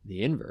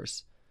the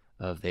inverse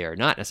of they are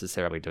not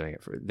necessarily doing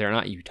it they're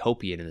not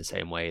utopian in the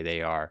same way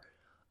they are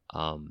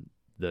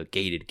the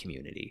gated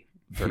community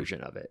version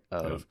of it.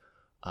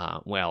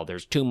 Well,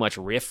 there's too much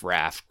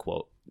riffraff,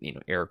 quote,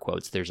 air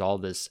quotes. There's all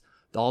this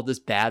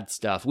bad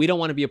stuff. We don't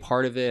want to be a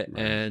part of it.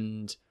 Right.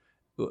 And,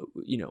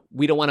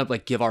 we don't want to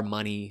like give our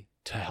money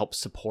to help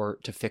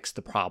support, to fix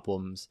the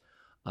problems.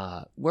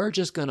 We're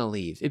just going to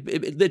leave.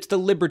 It's the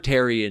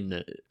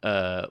libertarian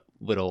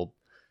little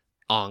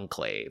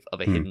enclave of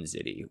a hidden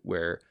city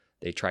where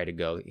they try to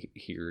go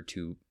here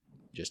to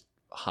just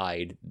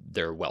hide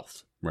their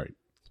wealth. Right.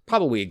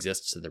 Probably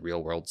exists in the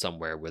real world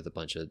somewhere with a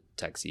bunch of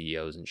tech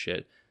CEOs and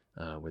shit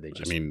where they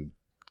just...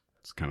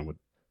 it's kind of what...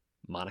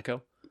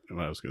 Monaco?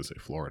 Well, I was going to say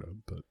Florida,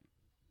 but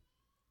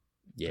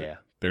yeah,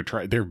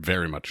 they're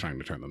very much trying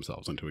to turn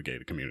themselves into a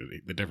gated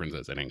community. The difference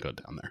is it ain't good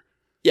down there.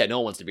 Yeah, no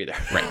one wants to be there.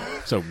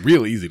 Right. So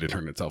real easy to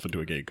turn itself into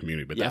a gated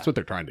community, but that's what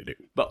they're trying to do.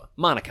 But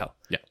Monaco,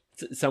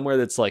 somewhere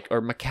that's like, or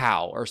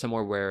Macau, or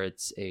somewhere where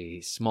it's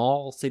a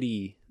small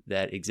city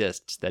that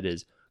exists that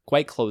is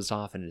quite closed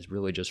off and is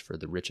really just for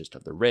the richest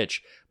of the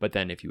rich. But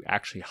then if you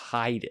actually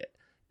hide it,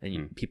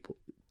 and people,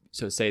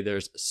 so say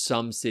there's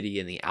some city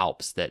in the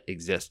Alps that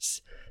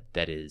exists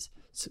that is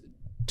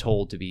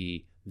told to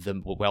be the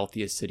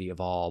wealthiest city of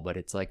all, but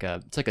it's like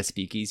a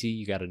speakeasy.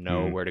 You got to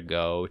know where to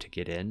go to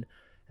get in,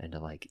 and to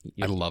like.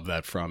 I love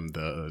that from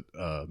the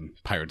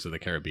Pirates of the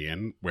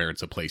Caribbean, where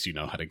it's a place you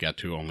know how to get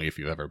to only if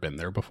you've ever been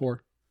there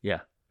before. Yeah.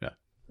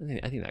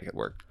 I think that could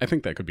work. I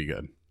think that could be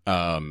good.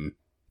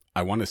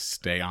 I want to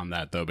stay on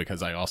that though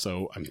because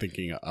I'm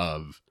thinking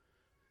of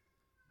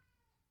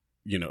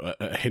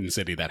a hidden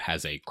city that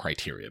has a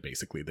criteria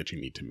basically that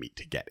you need to meet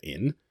to get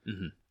in.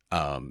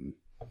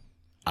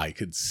 I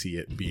could see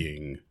it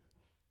being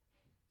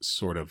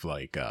sort of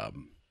like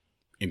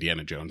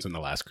Indiana Jones and the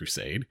Last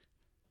Crusade.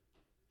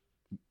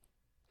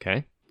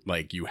 Okay.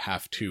 Like you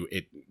have to,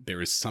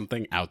 there is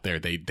something out there.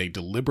 They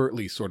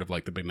deliberately sort of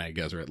like the Bene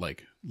Gesserit,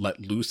 like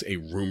let loose a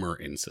rumor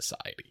in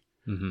society,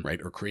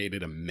 right? Or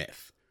created a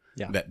myth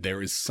that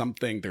there is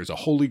something, there's a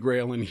holy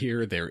grail in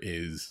here. There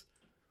is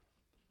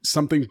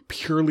something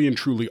purely and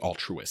truly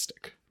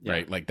altruistic,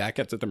 right? Like that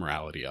gets at the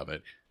morality of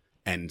it.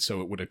 And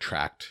so it would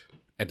attract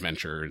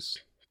adventurers,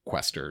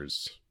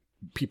 questers,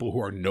 people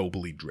who are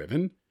nobly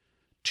driven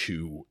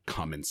to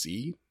come and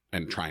see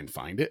and try and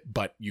find it,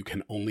 but you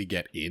can only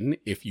get in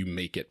if you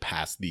make it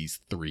past this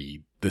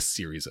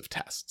series of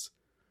tests.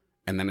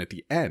 And then at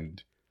the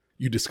end,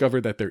 you discover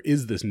that there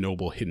is this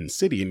noble hidden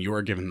city and you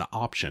are given the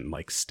option,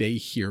 like, stay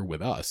here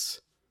with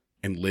us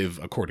and live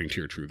according to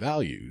your true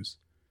values,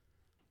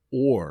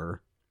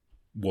 or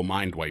we'll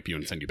mind wipe you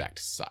and send you back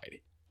to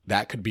society.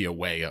 That could be a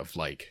way of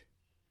like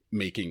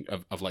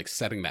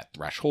setting that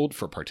threshold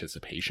for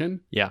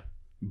participation. Yeah.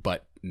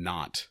 But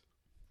not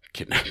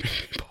kidnapping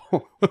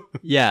people.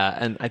 Yeah,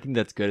 and I think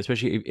that's good,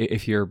 especially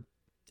if you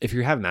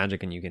have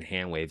magic and you can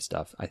hand wave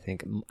stuff. I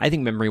think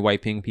memory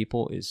wiping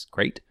people is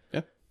great.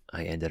 Yeah.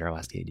 I ended our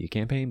last D&D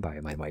campaign by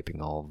mind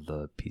wiping all of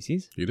the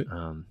PCs. You did?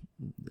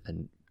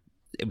 And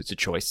it was a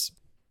choice.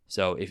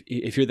 So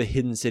if you're the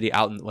hidden city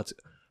out in, let's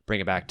bring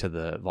it back to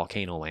the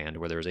volcano land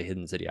where there's a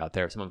hidden city out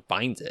there, if someone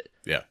finds it,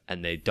 yeah,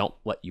 and they don't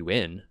let you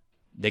in,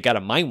 they got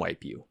to mind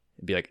wipe you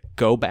and be like,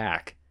 go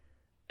back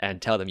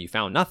and tell them you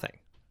found nothing,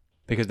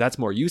 because that's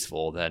more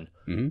useful than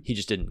he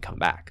just didn't come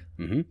back,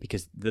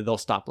 because they'll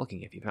stop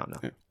looking if you found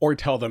nothing. Or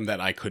tell them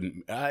that I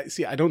couldn't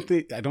see.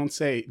 Don't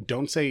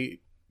say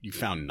you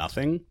found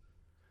nothing,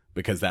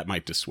 because that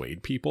might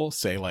dissuade people.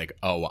 Say like,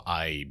 oh,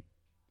 I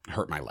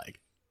hurt my leg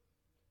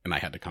and I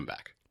had to come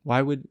back.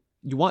 Why would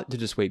you want to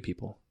dissuade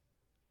people?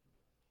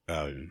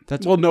 I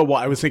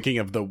was thinking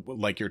of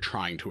you're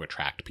trying to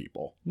attract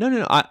people.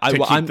 No.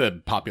 I'm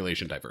the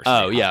population diversity.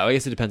 Oh yeah, I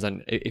guess it depends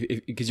on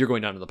because you're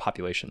going down to the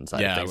population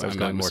side of things.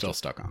 I'm still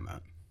stuck on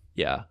that.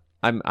 Yeah,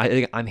 I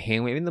think I'm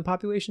hand waving the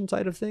population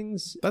side of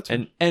things. That's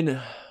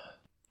and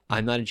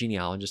I'm not a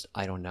genealogist.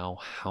 I don't know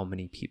how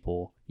many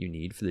people you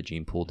need for the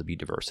gene pool to be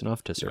diverse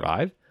enough to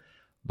survive,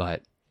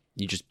 but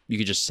you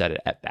could just set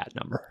it at that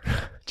number.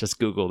 Just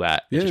Google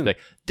that. Yeah. Just be like,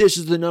 this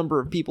is the number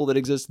of people that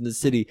exist in the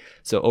city.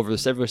 So over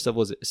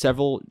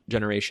several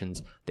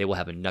generations, they will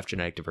have enough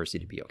genetic diversity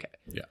to be okay.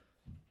 Yeah.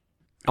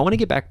 I want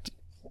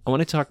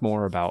to talk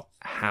more about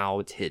how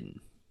it's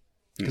hidden,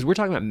 because we're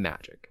talking about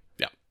magic.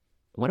 Yeah.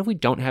 What if we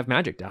don't have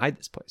magic to hide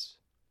this place?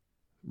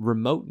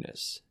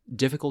 Remoteness,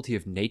 difficulty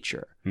of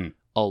nature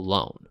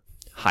alone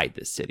hide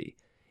this city.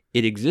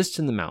 It exists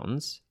in the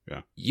mountains.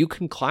 Yeah. You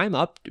can climb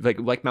up,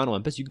 like Mount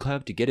Olympus, you can climb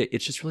up to get it.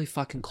 It's just really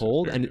fucking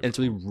cold, and it's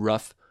really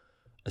rough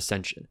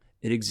ascension.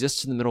 It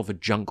exists in the middle of a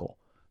jungle,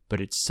 but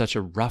it's such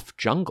a rough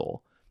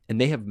jungle, and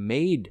they have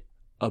made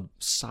a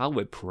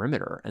solid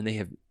perimeter, and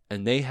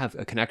they have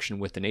a connection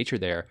with the nature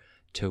there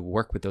to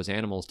work with those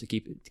animals to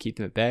keep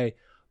them at bay.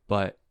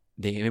 But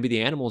maybe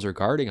the animals are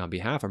guarding on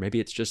behalf, or maybe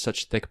it's just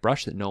such thick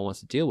brush that no one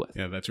wants to deal with.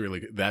 Yeah,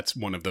 that's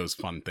one of those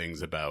fun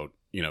things about,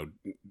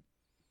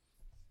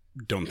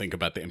 don't think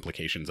about the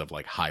implications of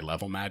like high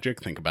level magic.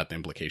 Think about the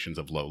implications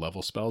of low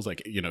level spells.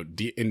 Like,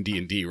 in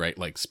D&D, right?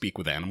 Like speak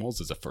with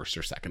animals is a first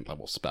or second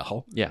level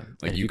spell. Yeah.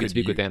 Like you could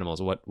speak with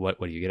animals. What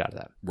do you get out of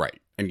that?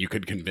 Right. And you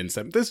could convince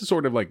them. This is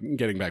sort of like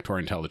getting back to our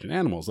intelligent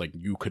animals. Like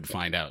you could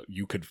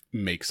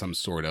make some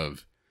sort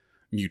of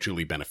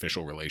mutually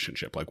beneficial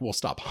relationship. Like we'll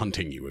stop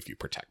hunting you if you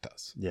protect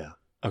us. Yeah.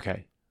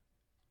 Okay.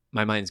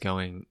 My mind's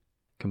going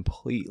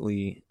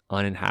completely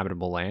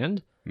uninhabitable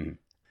land. Mm-hmm.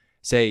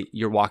 Say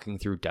you're walking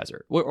through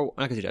desert, or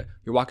not gonna say desert,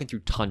 you're walking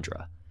through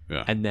tundra,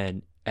 and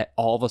then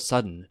all of a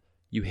sudden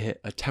you hit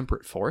a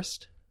temperate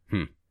forest,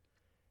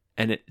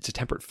 and it's a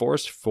temperate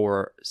forest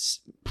for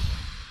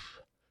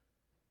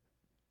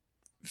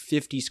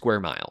 50 square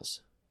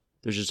miles.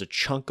 There's just a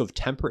chunk of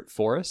temperate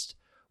forest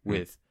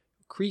with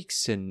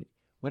creeks and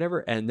whatever,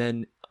 and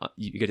then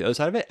you get to the other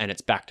side of it, and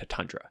it's back to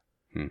tundra.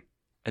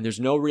 And there's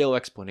no real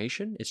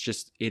explanation. It's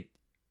just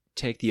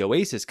take the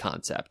oasis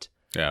concept.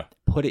 Yeah.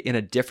 Put it in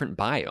a different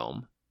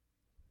biome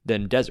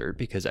than desert,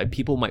 because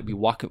people will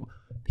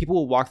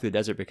walk through the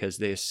desert because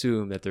they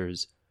assume that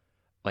there's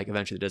like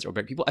eventually the desert will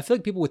bring people. I feel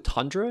like people with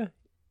tundra,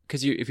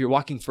 because if you're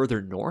walking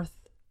further north,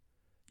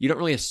 you don't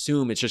really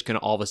assume it's just going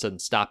to all of a sudden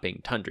stop being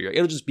tundra.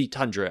 It'll just be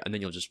tundra and then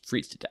you'll just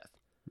freeze to death.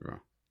 Yeah.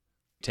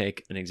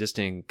 Take an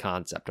existing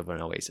concept of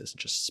an oasis and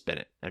just spin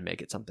it and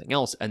make it something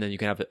else. And then you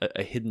can have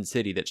a hidden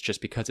city that's just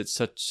because it's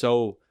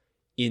so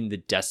in the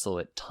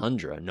desolate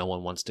tundra, no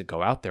one wants to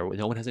go out there.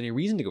 No one has any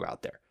reason to go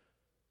out there.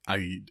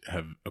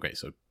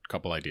 So a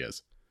couple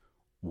ideas.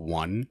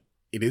 One,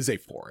 it is a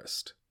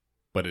forest,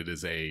 but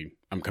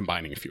I'm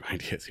combining a few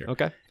ideas here.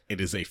 Okay. It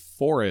is a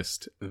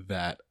forest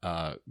that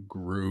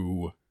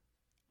grew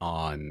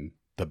on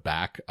the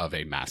back of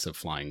a massive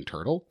flying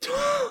turtle.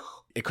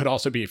 It could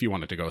also be, if you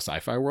wanted to go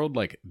sci-fi world,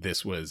 like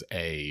this was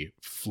a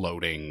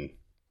floating,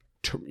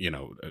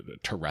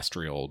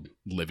 terrestrial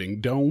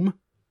living dome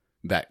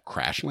that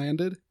crash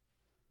landed.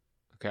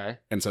 Okay.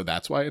 And so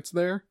that's why it's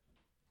there.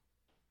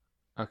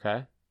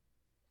 Okay.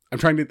 I'm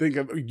trying to think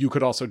of, you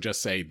could also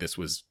just say this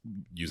was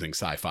using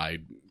sci-fi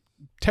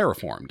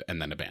terraformed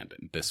and then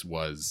abandoned. This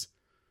was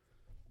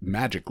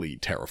magically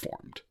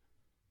terraformed.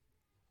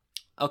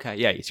 Okay,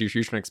 yeah. So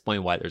you're trying to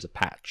explain why there's a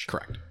patch.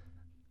 Correct.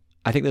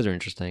 I think those are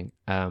interesting.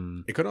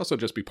 It could also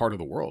just be part of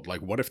the world.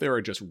 Like, what if there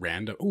are just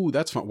random... Ooh,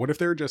 that's fun. What if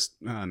they're just...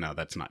 no,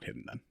 that's not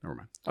hidden then. Never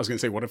mind. I was going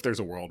to say, what if there's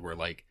a world where,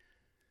 like,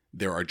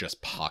 there are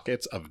just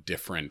pockets of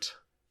different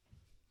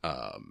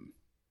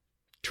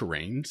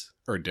terrains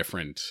or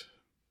different...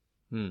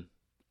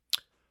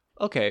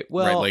 Okay,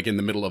 well... Right, like in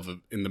the middle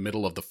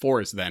of the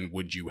forest, then,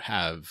 would you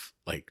have,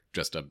 like,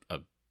 just a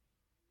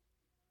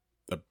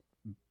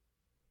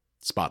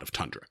spot of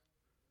tundra?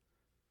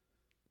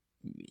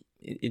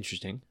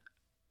 Interesting.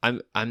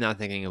 I'm not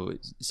thinking it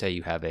would say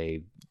you have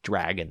a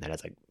dragon that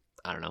has, like,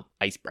 I don't know,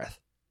 ice breath,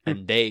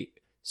 and they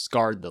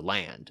scarred the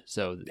land.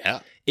 So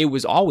it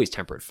was always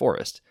temperate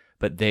forest,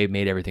 but they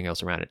made everything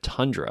else around it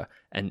tundra,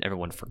 and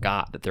everyone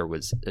forgot that there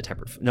was a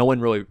temperate.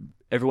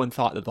 Everyone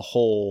thought that the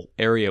whole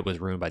area was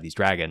ruined by these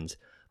dragons,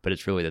 but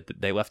it's really that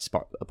they left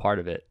a part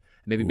of it.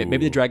 Maybe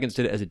the dragons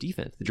did it as a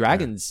defense. The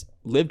dragons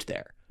lived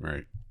there,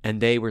 right?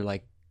 And they were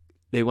like,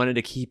 they wanted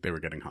to keep. They were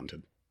getting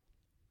hunted.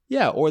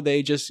 Yeah, or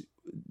they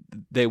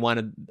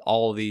wanted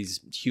all of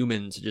these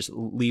humans to just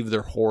leave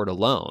their horde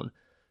alone.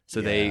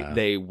 So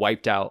they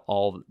wiped out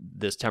all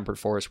this temperate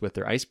forest with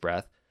their ice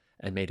breath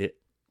and made it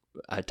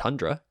a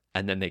tundra.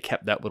 And then they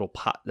kept that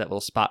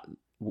little spot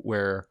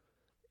where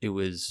it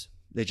was.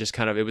 They just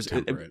kind of it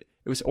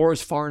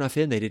was far enough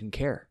in they didn't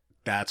care.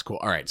 That's cool.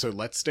 All right, so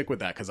let's stick with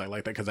that because I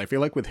like that because I feel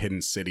like with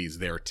hidden cities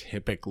they're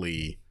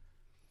typically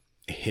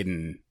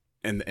hidden.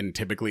 And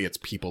typically it's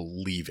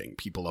people leaving,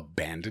 people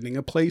abandoning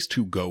a place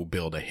to go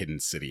build a hidden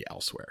city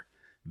elsewhere.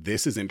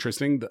 This is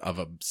interesting of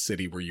a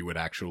city where you would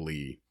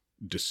actually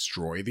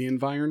destroy the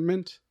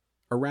environment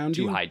around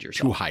you. To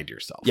hide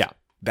yourself. Yeah.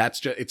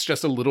 It's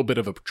just a little bit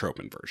of a trope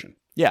inversion.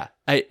 Yeah.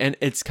 And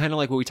it's kind of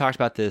like what we talked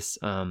about this.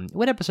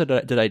 What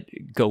episode did I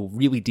go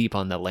really deep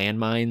on the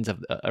landmines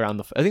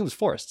around I think it was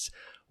forests,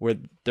 where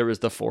there was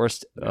the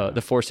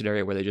forested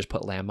area where they just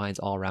put landmines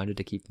all around it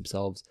to keep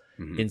themselves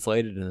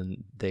insulated,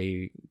 and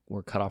they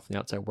were cut off from the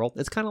outside world.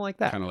 It's kind of like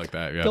that.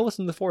 Yeah. Go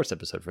listen to the forest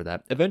episode for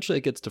that. Eventually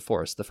it gets to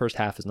forest. The first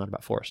half is not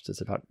about forests.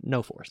 It's about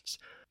no forests.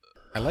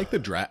 I like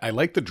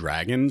the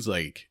dragons,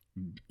 like,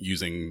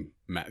 using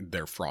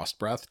their frost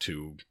breath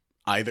to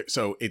either...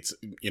 So it's,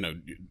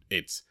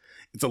 it's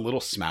a little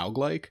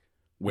Smaug-like,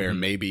 where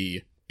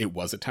maybe... it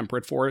was a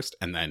temperate forest,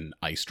 and then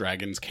ice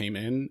dragons came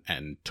in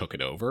and took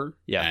it over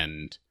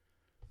and,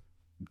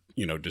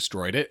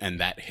 destroyed it. And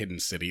that hidden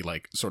city,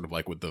 like, sort of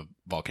like with the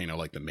volcano,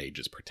 like the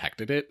mages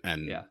protected it.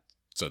 And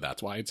so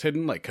that's why it's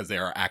hidden, like, because they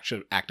are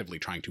actually actively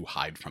trying to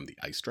hide from the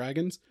ice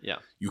dragons. Yeah.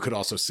 You could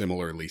also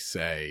similarly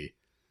say,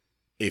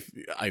 if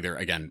either,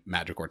 again,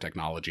 magic or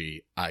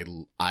technology, I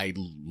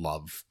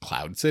love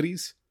cloud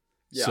cities.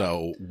 Yeah.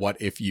 So what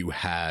if you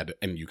had,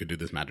 and you could do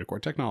this magic or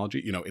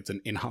technology, it's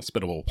an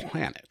inhospitable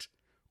planet,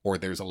 or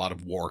there's a lot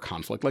of war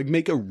conflict, like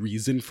make a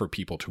reason for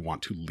people to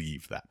want to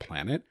leave that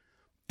planet.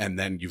 And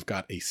then you've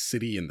got a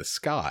city in the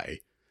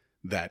sky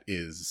that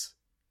is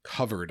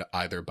covered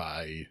either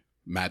by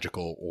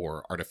magical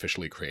or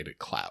artificially created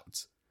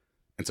clouds.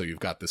 And so you've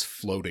got this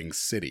floating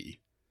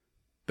city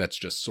that's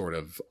just sort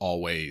of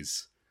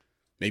always,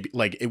 maybe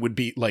like it would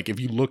be like if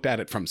you looked at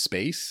it from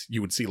space,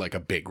 you would see like a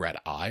big red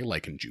eye,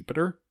 like in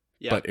Jupiter.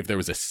 Yeah. But if there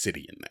was a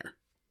city in there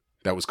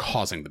that was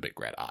causing the big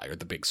red eye or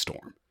the big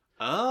storm.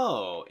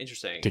 Oh,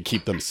 interesting. To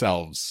keep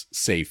themselves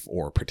safe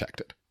or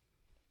protected.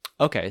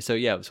 Okay, so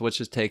let's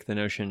just take the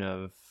notion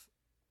of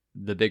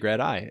the big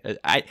red eye.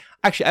 I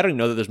don't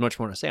know that there's much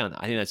more to say on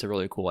that. I think that's a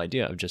really cool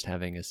idea of just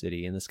having a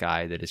city in the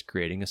sky that is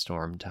creating a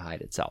storm to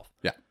hide itself.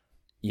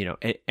 Yeah.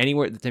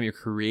 Anywhere at the time you're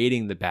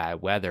creating the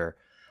bad weather.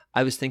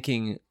 I was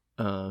thinking,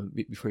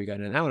 before you got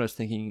into that one, I was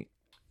thinking,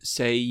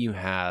 say you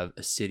have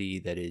a city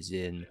that is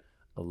in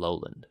a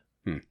lowland,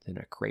 in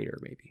a crater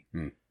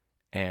maybe.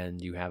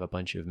 And you have a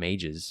bunch of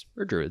mages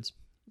or druids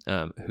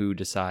who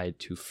decide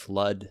to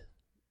flood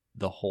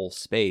the whole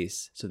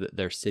space so that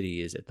their city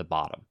is at the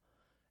bottom,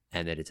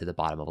 and that it's at the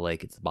bottom of a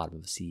lake, it's the bottom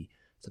of a sea,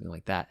 something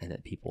like that, and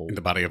that people... In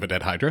the body of a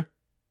dead hydra?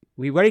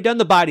 We've already done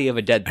the body of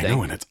a dead thing. I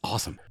know, and it's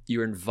awesome.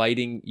 You're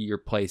inviting your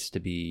place to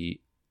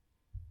be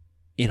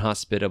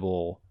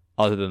inhospitable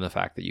other than the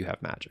fact that you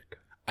have magic.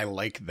 I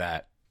like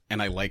that, and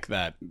I like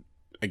that,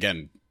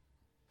 again,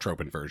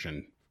 trope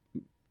inversion.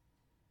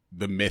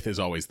 The myth is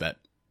always that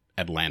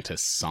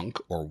Atlantis sunk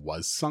or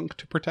was sunk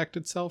to protect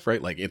itself,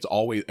 right? Like it's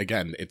always,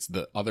 again, it's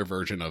the other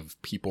version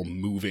of people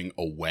moving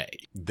away.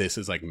 This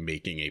is like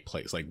making a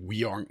place. Like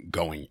we aren't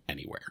going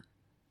anywhere.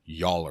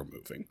 Y'all are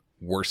moving.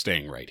 We're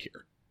staying right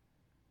here.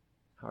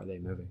 How are they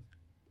moving?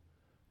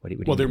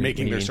 They're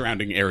making their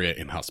surrounding area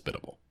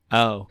inhospitable.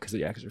 Oh, because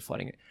they're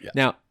flooding it. Yeah.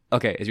 Now,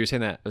 okay, as you were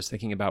saying that, I was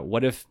thinking about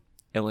what if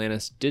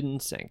Atlantis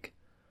didn't sink?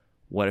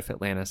 What if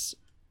Atlantis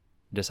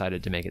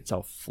decided to make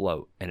itself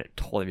float, and it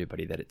told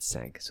everybody that it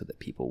sank so that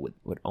people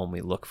would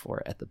only look for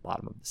it at the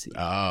bottom of the sea?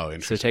 Oh,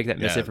 interesting. So take that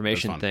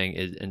misinformation thing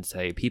and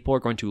say people are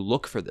going to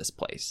look for this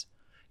place.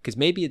 Because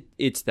maybe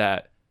it's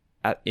that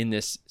in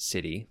this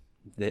city,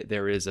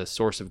 there is a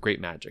source of great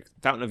magic,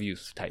 fountain of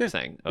youth type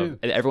thing. And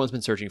everyone's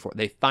been searching for it.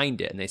 They find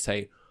it, and they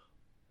say,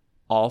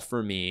 all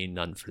for me,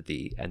 none for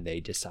thee. And they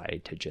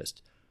decide to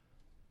just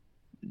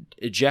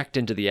eject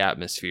into the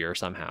atmosphere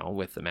somehow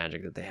with the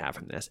magic that they have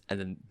from this, and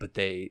then but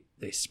they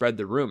spread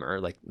the rumor,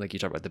 like you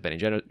talked about the Bene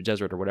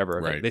Gesserit or whatever,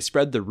 right? Like they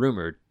spread the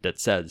rumor that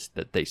says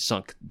that they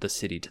sunk the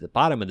city to the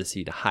bottom of the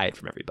sea to hide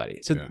from everybody.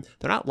 So they're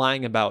not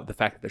lying about the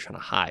fact that they're trying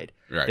to hide.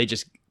 Right.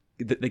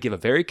 They give a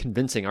very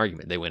convincing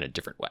argument. They went a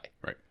different way,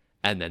 right?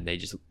 And then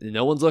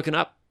no one's looking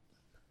up,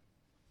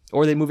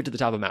 or they move it to the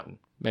top of a mountain.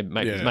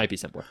 Might be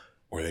simpler.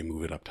 Or they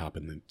move it up top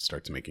and then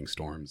starts making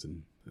storms,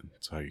 and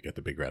that's how you get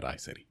the big red eye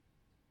city.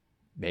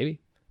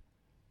 Maybe.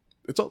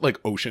 It's all like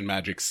ocean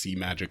magic, sea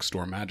magic,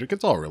 storm magic.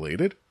 It's all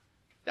related.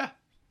 Yeah.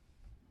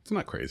 It's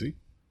not crazy.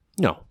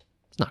 No,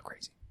 it's not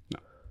crazy. No.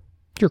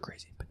 You're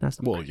crazy, but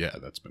That's not Well, yeah,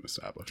 that's been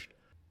established.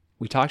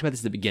 We talked about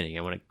this at the beginning.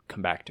 I want to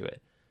come back to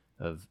it,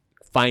 of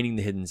finding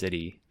the hidden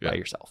city by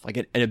yourself, like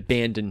an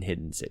abandoned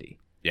hidden city.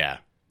 Yeah.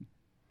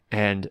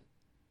 And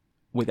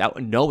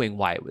without knowing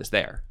why it was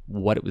there,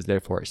 what it was there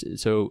for.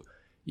 So,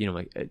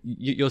 like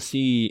you'll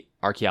see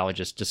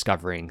archaeologists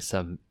discovering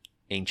some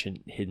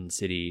ancient hidden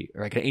city,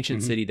 or like an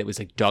ancient city that was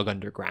like dug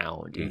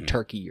underground in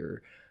Turkey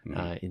or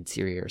in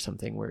Syria or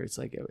something, where it's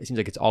like, it seems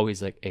like it's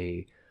always like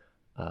a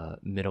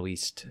Middle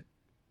East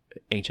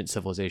ancient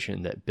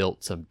civilization that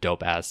built some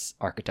dope ass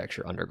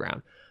architecture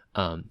underground.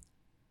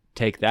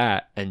 Take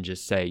that and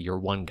just say you're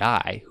one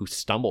guy who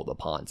stumbled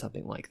upon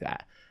something like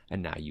that,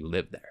 and now you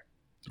live there.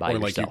 Or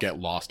like you get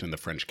lost in the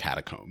French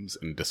catacombs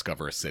and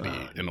discover a city,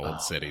 an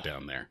old city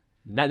down there.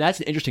 That's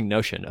an interesting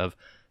notion of,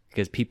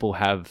 because people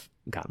have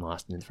gotten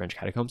lost in the French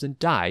catacombs and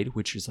died,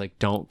 which is like,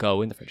 don't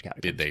go in the French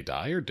catacombs. Did they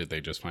die, or did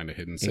they just find a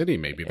hidden city?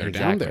 Maybe they're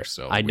down there.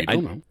 So we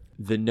don't know.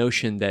 The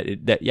notion that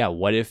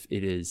what if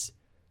it is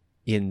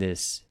in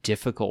this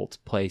difficult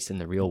place in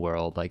the real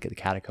world, like the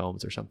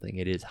catacombs or something,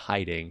 it is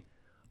hiding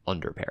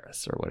under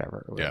Paris or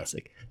whatever. It's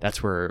like,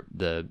 that's where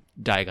the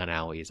Diagon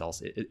Alley is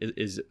also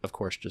is of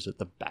course just at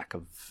the back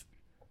of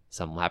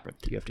some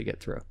labyrinth you have to get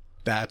through.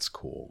 That's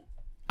cool.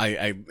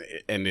 I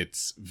and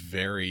it's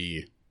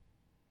very,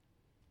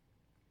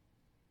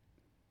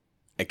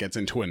 it gets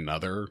into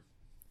another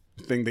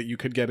thing that you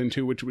could get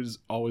into, which was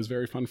always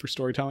very fun for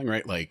storytelling,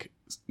 right? Like,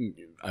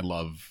 I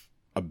love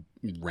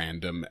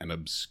random and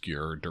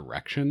obscure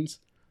directions,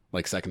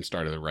 like Second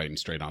Star to the Right and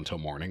Straight On Till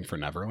Morning for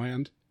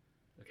Neverland.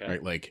 Okay.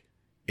 Right? Like,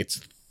 it's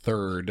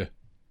third,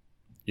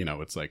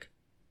 it's like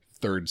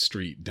 3rd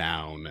Street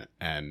down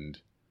and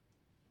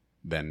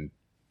then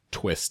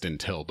twist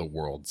until the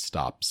world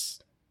stops,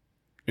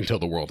 until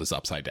the world is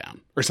upside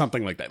down or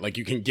something like that. Like,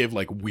 you can give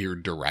like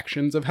weird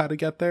directions of how to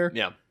get there.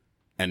 Yeah.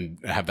 And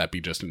have that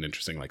be just an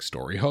interesting like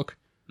story hook.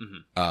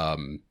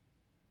 Mm-hmm.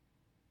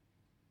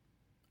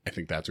 I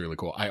think that's really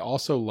cool. I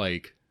also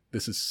like,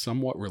 this is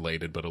somewhat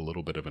related, but a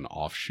little bit of an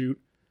offshoot.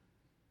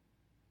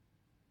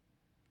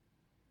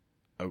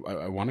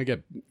 I want to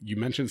get, you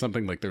mentioned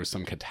something like there was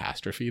some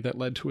catastrophe that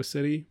led to a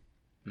city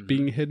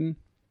being hidden.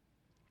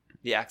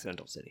 The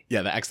accidental city.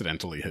 Yeah, the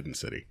accidentally hidden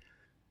city.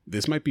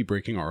 This might be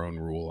breaking our own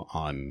rule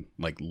on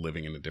like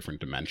living in a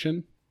different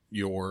dimension.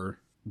 You're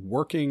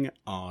working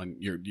on,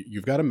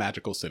 you've got a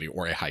magical city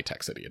or a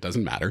high-tech city, it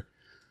doesn't matter,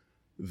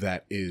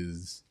 that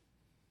is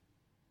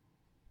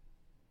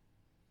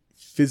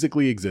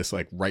physically exists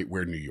like right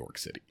where New York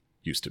City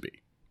used to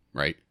be,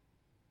 right?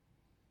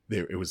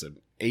 It was an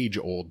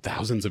age-old,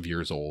 thousands of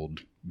years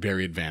old,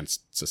 very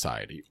advanced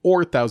society,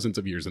 or thousands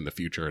of years in the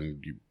future,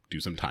 and you do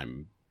some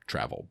time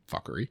travel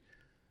fuckery.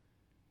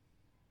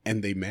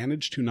 And they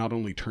managed to not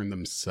only turn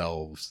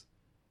themselves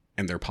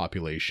and their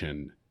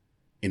population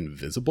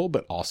invisible,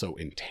 but also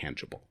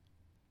intangible.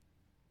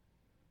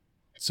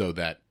 So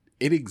that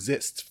it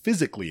exists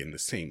physically in the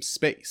same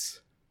space.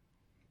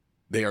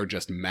 They are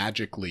just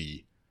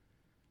magically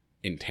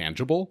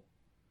intangible,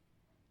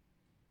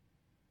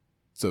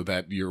 so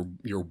that you're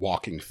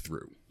walking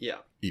through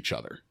each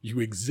other. You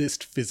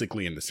exist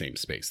physically in the same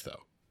space,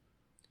 though.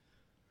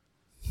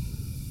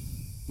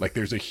 Like,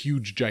 there's a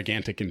huge,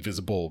 gigantic,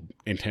 invisible,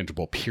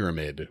 intangible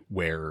pyramid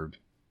where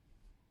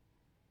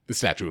the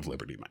Statue of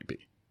Liberty might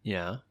be.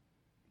 Yeah,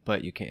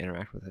 but you can't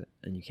interact with it,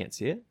 and you can't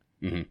see it?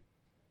 Mm-hmm.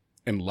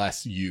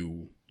 Unless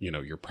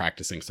you're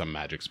practicing some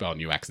magic spell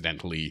and you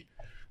accidentally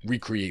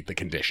recreate the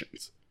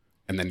conditions,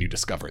 and then you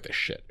discover this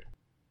shit.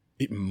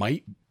 It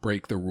might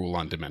break the rule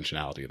on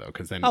dimensionality, though,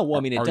 because then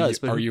it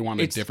does. Are you on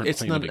a different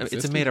plane of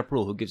existence? It's a made-up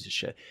rule. Who gives a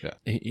shit?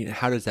 Yeah.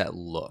 How does that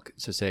look?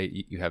 So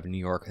say you have New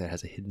York that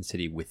has a hidden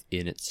city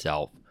within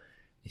itself.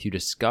 If you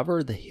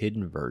discover the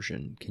hidden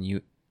version,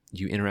 do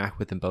you interact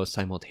with them both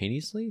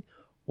simultaneously?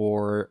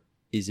 Or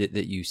is it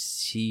that you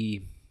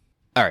see...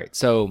 All right,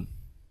 so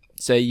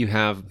say you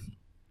have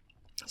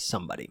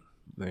somebody.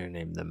 We're going to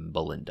name them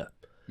Belinda.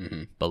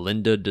 Mm-hmm.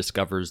 Belinda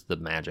discovers the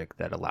magic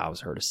that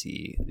allows her to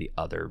see the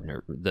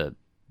other,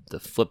 the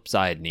flip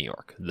side New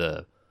York,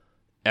 the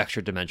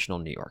extra dimensional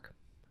New York.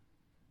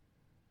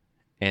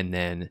 And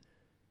then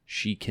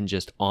she can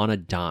just on a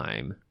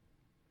dime,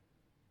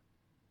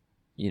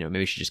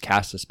 maybe she just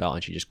casts a spell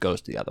and she just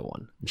goes to the other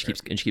one. And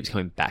she keeps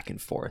coming back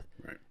and forth.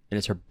 Right. And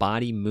does her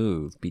body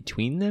move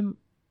between them?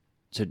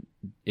 So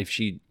if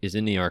she is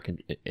in New York,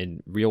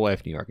 in real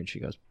life New York, and she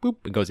goes boop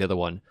and goes the other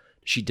one,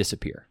 does she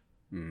disappear?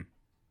 Mm.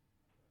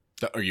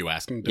 Are you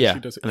asking? Yeah.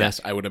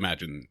 Yes, I would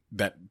imagine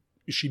that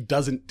she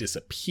doesn't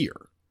disappear.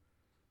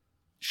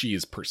 She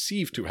is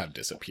perceived to have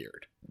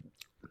disappeared.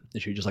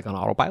 Is she just like on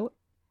autopilot?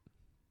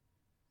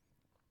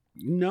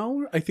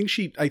 No, I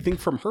think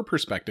from her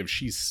perspective,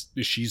 she's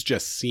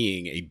just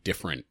seeing a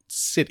different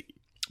city.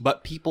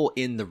 But people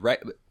in the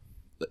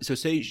so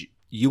say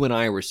you and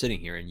I were sitting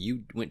here and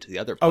you went to the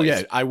other place. Oh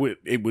yeah,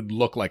 it would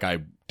look like I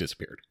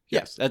disappeared.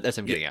 Yes, that's what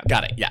I'm getting at.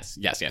 Got it. Yes.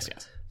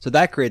 So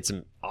that creates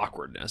some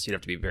awkwardness. You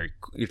have to be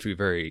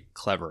very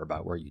clever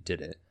about where you did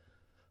it.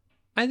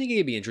 I think it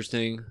could be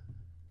interesting.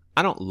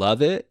 I don't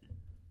love it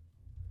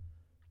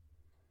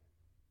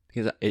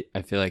Because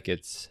I feel like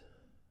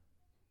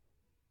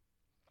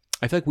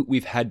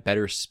we've had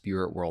better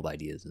spirit world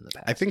ideas in the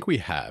past. I think we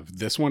have.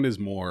 This one is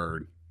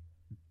more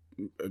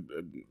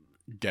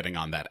getting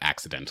on that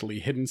accidentally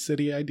hidden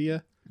city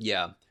idea.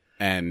 Yeah.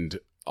 And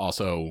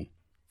also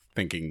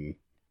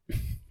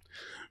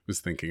was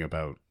thinking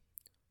about,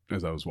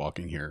 as I was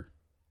walking here,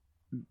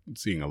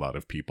 seeing a lot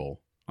of people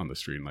on the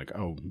street and like,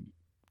 oh,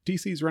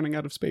 DC's running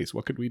out of space.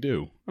 What could we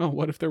do? Oh,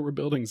 what if there were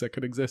buildings that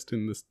could exist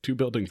in this, 2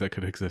 buildings that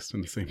could exist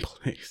in the same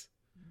place?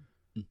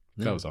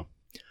 That was all.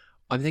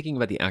 I'm thinking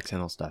about the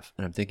accidental stuff,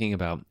 and I'm thinking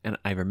about, and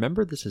I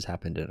remember this has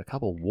happened in a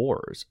couple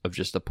wars of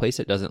just a place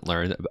that doesn't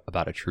learn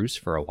about a truce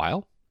for a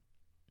while.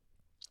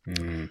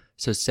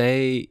 So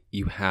say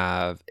you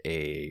have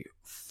a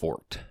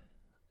fort,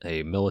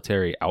 a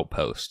military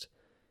outpost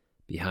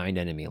behind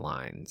enemy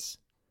lines,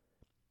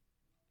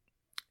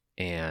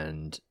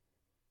 and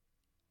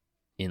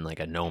in like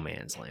a no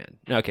man's land.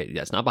 Okay,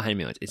 that's not behind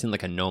enemy lines. It's in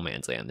like a no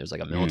man's land. There's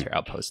like a military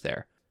outpost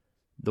there.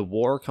 The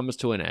war comes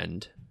to an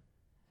end,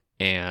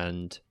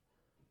 and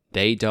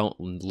they don't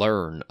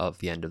learn of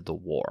the end of the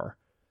war.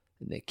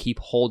 And they keep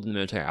holding the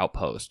military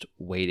outpost,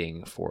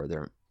 waiting for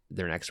their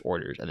next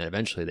orders. And then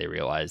eventually they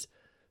realize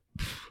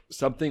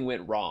something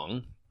went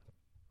wrong.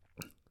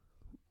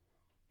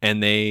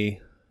 And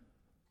they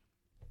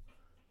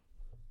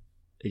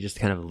just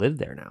kind of live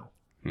there now.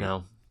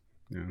 No.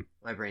 Yeah.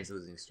 My brain's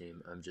losing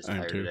steam. I'm just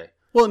tired today.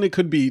 Well, and it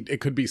could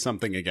be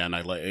something, again,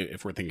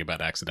 if we're thinking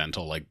about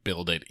accidental, like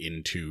build it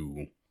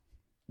into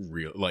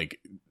real, like,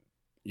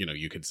 you know,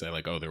 you could say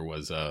like, oh, there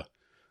was a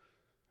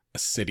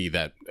city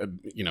that,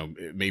 you know,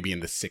 maybe in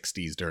the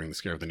 60s during the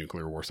scare of the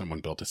nuclear war, someone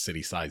built a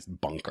city-sized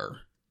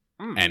bunker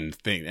and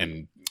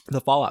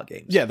the Fallout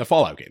games. Yeah, the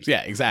Fallout games.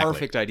 Yeah, exactly.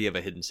 Perfect idea of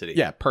a hidden city.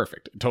 Yeah,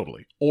 perfect.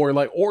 Totally.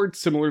 Or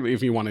similarly,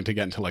 if you wanted to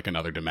get into like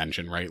another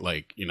dimension, right?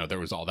 Like, you know, there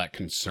was all that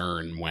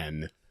concern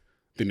when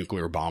the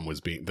nuclear bomb was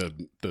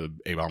the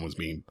A-bomb was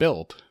being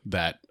built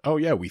that, oh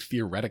yeah, we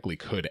theoretically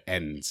could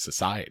end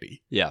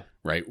society. Yeah.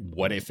 Right?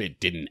 What if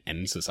it didn't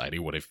end society?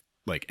 What if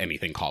like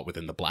anything caught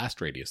within the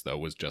blast radius though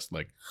was just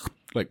like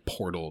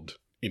portaled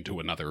into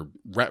another,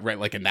 right?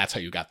 Like, and that's how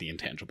you got the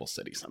intangible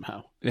city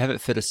somehow. We have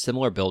it fit a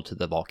similar build to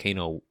the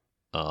volcano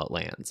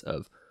lands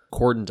of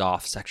cordoned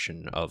off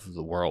section of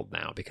the world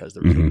now because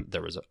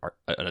there was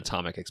an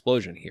atomic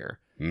explosion here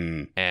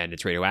and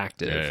it's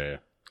radioactive. Yeah.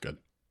 Good.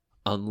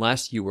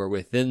 Unless you were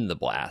within the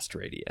blast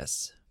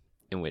radius,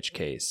 in which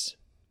case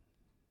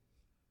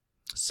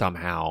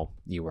somehow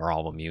you were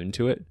all immune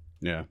to it.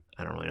 Yeah.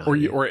 I don't really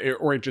know.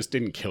 Or it just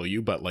didn't kill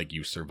you, but like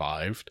you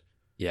survived.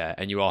 Yeah,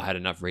 and you all had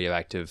enough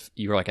radioactive.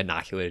 You were like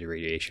inoculated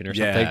radiation or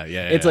something.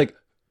 Yeah. It's like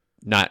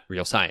not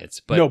real science,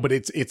 but no, but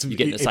it's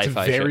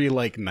sci-fi very shit.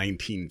 like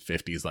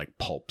 1950s like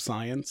pulp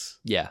science.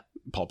 Yeah,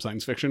 pulp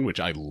science fiction, which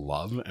I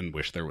love and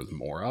wish there was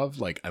more of.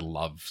 Like I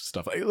love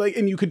stuff like,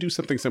 and you could do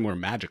something similar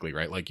magically,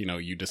 right? Like, you know,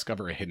 you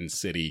discover a hidden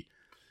city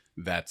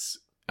that's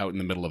out in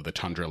the middle of the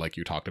tundra, like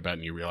you talked about,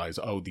 and you realize,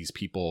 oh, these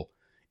people.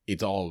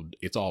 It's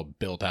all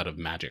built out of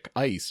magic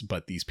ice,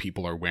 but these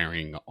people are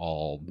wearing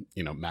all,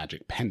 you know,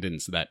 magic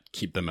pendants that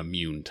keep them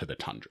immune to the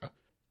tundra,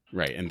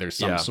 right? And there's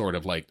some sort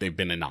of like they've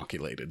been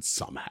inoculated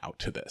somehow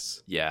to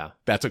this. Yeah,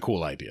 that's a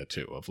cool idea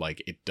too. Of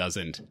like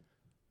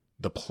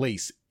the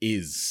place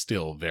is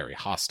still very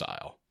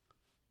hostile,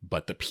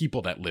 but the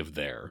people that live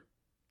there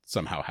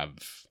somehow have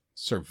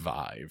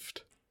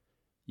survived.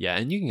 Yeah,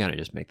 and you can kind of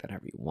just make that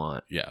however you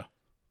want. Yeah,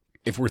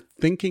 if we're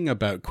thinking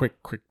about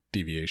quick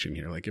deviation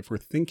here, like if we're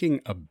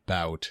thinking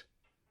about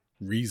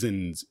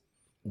reasons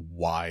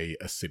why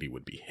a city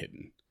would be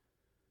hidden,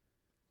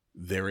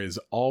 there is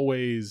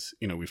always,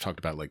 you know, we've talked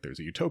about like there's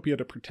a utopia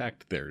to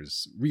protect,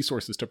 there's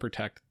resources to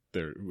protect,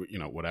 there, you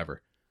know,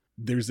 whatever.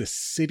 There's a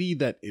city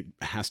that it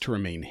has to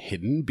remain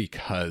hidden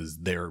because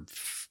there's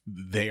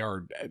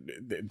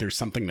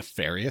something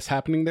nefarious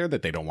happening there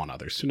that they don't want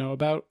others to know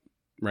about,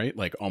 right?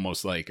 Like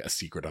almost like a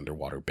secret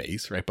underwater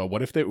base, right? But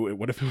what if it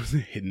was a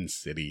hidden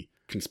city?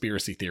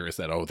 Conspiracy theorists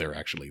that, oh, they're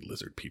actually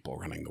lizard people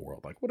running the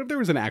world. Like, what if there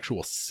was an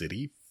actual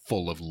city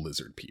full of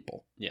lizard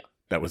people? Yeah.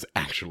 That was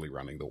actually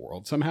running the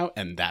world somehow.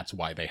 And that's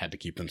why they had to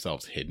keep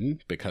themselves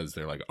hidden, because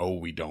they're like, oh,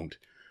 we don't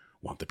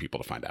want the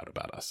people to find out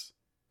about us.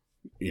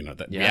 You know,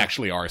 that we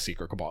actually are a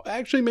secret cabal.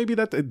 Actually, maybe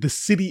that the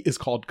city is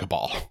called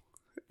Cabal.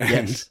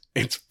 And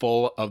it's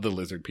full of the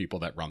lizard people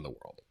that run the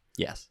world.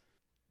 Yes.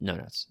 No,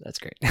 that's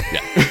great.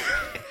 Yeah.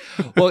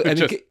 Well, I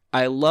mean,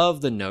 I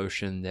love the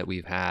notion that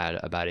we've had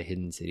about a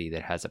hidden city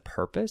that has a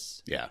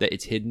purpose. Yeah. That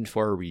it's hidden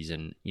for a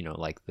reason, you know,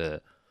 like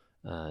the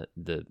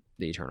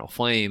eternal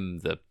flame,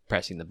 the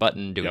pressing the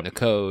button, doing the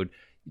code,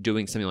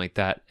 doing something like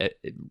that,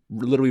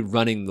 literally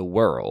running the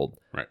world.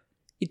 Right.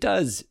 It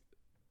does.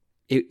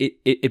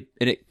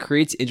 It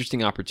creates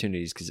interesting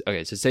opportunities because,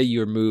 okay, so say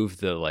you remove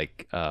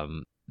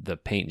the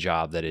paint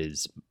job that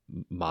is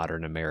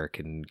modern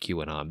American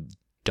QAnon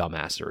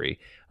dumbassery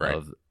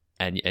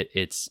and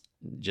it's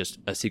just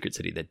a secret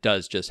city that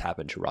does just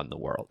happen to run the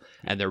world,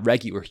 and they're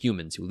regular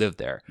humans who live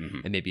there.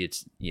 And maybe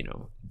it's, you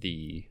know,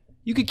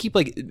 you could keep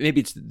like,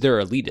 maybe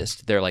they're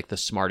elitist, they're like the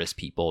smartest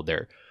people,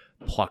 they're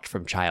plucked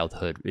from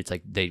childhood. It's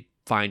like they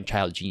find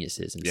child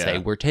geniuses and Yeah. say,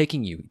 we're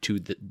taking you to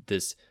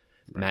this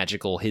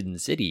magical hidden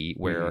city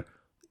where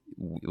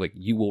like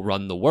you will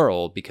run the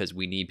world because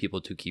we need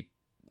people to keep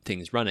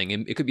things running.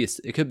 And it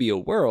could be a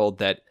world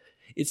that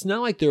it's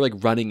not like they're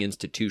like running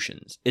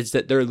institutions. It's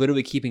that they're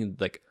literally keeping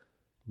like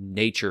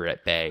nature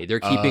at bay. They're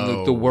keeping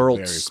like, the world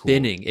very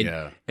spinning. cool.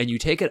 And, and you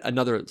take it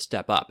another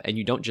step up and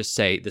you don't just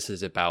say this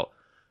is about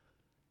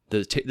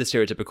the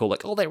stereotypical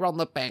like, oh, they run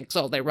the banks,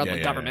 oh, they run the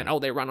government, oh,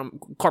 they run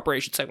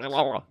corporations, blah, blah,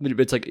 blah.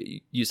 But it's like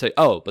you say,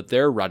 oh, but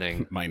they're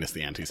running minus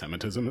the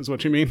anti-Semitism is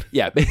what you mean.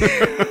 Yeah.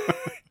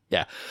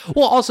 Yeah.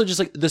 Well, also just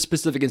like the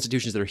specific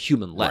institutions that are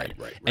human led.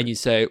 Right. And you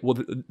say, well,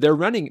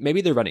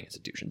 maybe they're running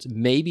institutions.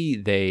 Maybe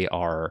they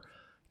are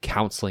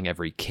counseling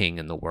every king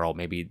in the world.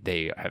 Maybe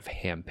they have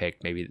handpicked,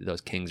 maybe those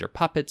kings are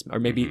puppets, or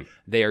maybe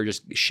they are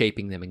just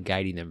shaping them and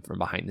guiding them from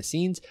behind the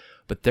scenes.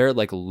 But they're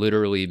like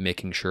literally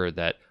making sure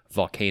that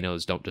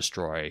volcanoes don't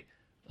destroy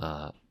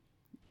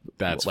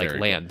That's like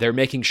land. Cool. They're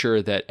making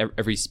sure that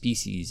every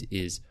species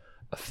is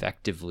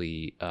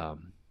effectively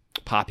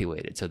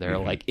populated. So they're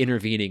like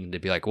intervening to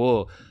be like,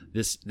 whoa,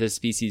 this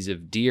species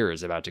of deer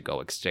is about to go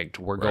extinct.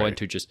 We're going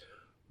to just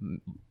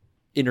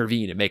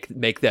intervene and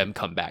make them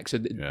come back. So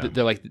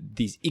they're like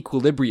these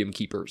equilibrium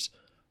keepers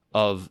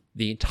of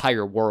the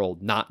entire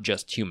world, not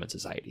just human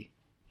society.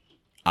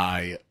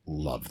 I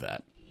love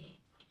that.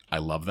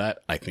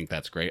 I think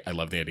that's great. I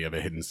love the idea of a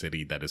hidden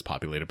city that is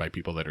populated by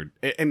people that are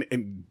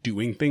and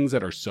doing things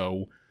that are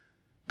so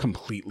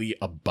completely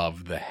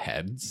above the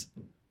heads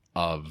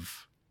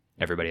of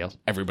everybody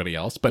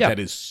else, but that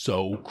is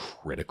so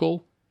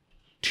critical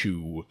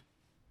to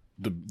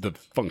the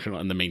functional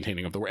and the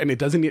maintaining of the world. And it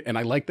doesn't, and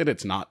I like that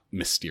it's not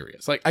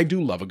mysterious. Like, I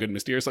do love a good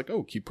mysterious, like,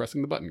 oh, keep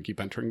pressing the button, keep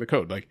entering the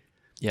code. Like,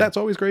 that's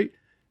always great.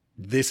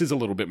 This is a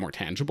little bit more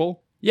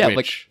tangible. Yeah,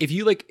 like if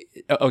you like,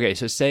 okay,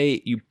 so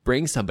say you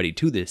bring somebody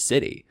to this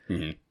city,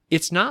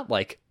 it's not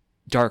like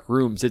dark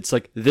rooms. It's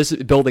like this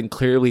building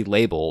clearly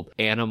labeled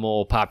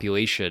animal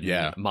population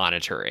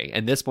monitoring,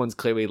 and this one's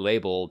clearly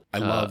labeled. I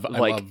love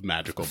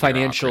magical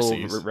financial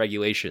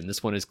regulation.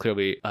 This one is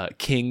clearly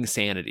king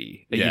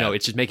sanity. You know,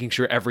 it's just making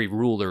sure every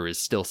ruler is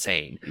still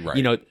sane. Right.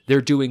 You know, they're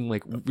doing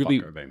like really.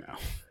 Fuck are they now?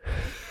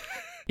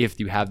 If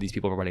you have these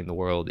people running the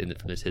world in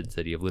this hidden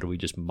city of literally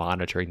just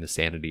monitoring the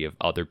sanity of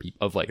other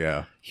people, of like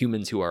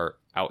humans who are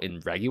out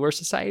in regular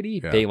society,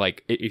 they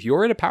like, if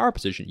you're in a power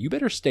position, you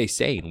better stay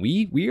sane.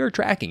 We are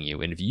tracking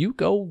you. And if you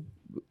go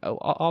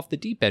off the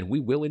deep end, we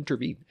will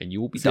intervene and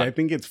you will be done. I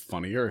think it's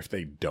funnier if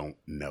they don't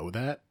know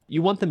that.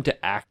 You want them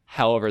to act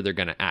however they're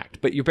going to act,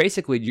 but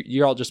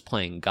you're all just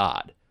playing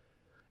God.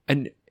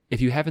 And if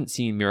you haven't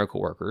seen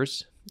Miracle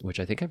Workers,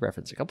 which I think I've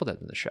referenced a couple times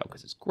in the show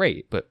because it's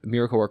great, but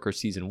Miracle Workers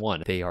season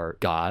 1, they are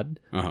God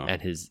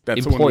and his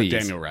That's employees. The one with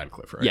Daniel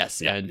Radcliffe, right? Yes,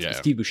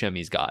 Steve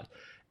Buscemi's God.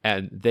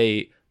 And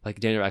they,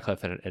 like Daniel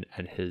Radcliffe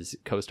and his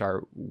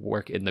co-star,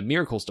 work in the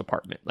miracles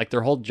department. Like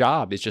their whole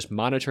job is just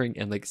monitoring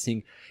and like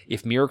seeing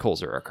if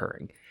miracles are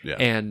occurring. Yeah.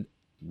 And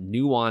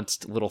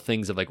nuanced little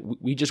things of like,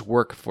 we just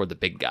work for the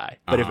big guy.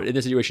 But if in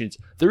this situation,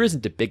 there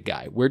isn't a big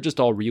guy. We're just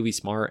all really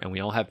smart and we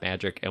all have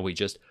magic and we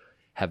just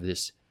have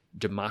this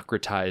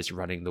democratized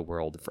running the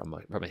world from a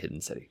hidden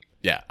city.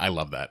 Yeah, I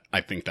love that. I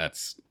think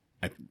that's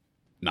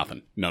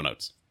nothing. No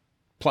notes.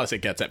 Plus,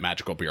 it gets at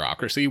magical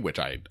bureaucracy, which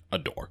I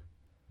adore.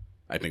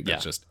 I think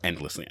that's just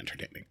endlessly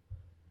entertaining.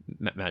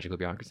 Magical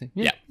bureaucracy?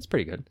 Yeah, it's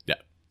pretty good. Yeah.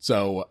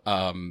 So,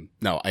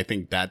 no, I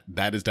think that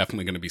is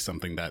definitely going to be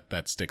something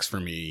that sticks for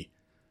me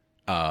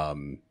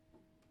 100%.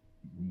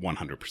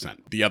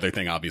 The other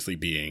thing, obviously,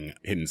 being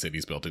hidden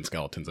cities built in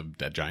skeletons of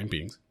dead giant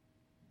beings.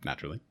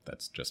 Naturally.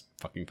 That's just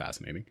fucking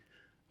fascinating.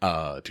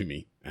 To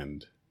me,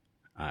 and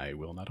I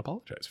will not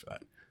apologize for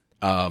that.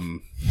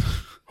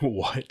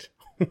 What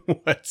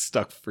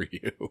stuck for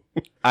you?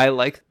 I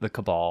like the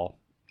cabal.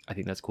 I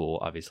think that's cool,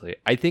 obviously.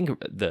 I think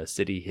the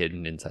city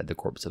hidden inside the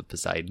corpse of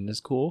Poseidon is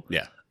cool.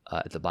 Yeah.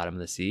 At the bottom of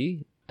the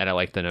sea. And I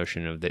like the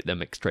notion of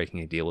them striking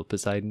a deal with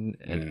Poseidon.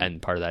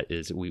 And part of that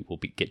is we will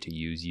get to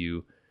use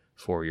you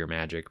for your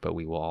magic, but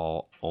we will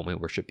all only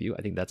worship you.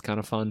 I think that's kind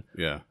of fun.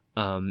 Yeah.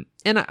 And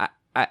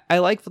I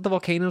like the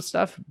volcano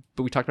stuff,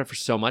 but we talked about it for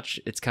so much.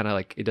 It's kind of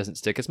like it doesn't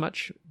stick as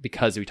much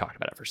because we talked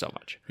about it for so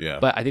much. Yeah.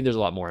 But I think there's a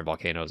lot more in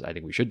volcanoes. I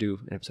think we should do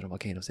an episode on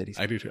volcano cities.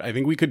 I do too. I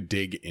think we could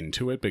dig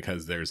into it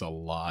because there's a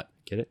lot.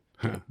 Get it?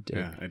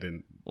 Yeah, I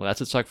didn't. Well, that's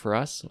what stuck for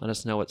us. Let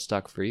us know what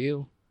stuck for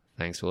you.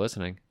 Thanks for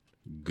listening.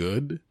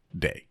 Good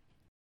day.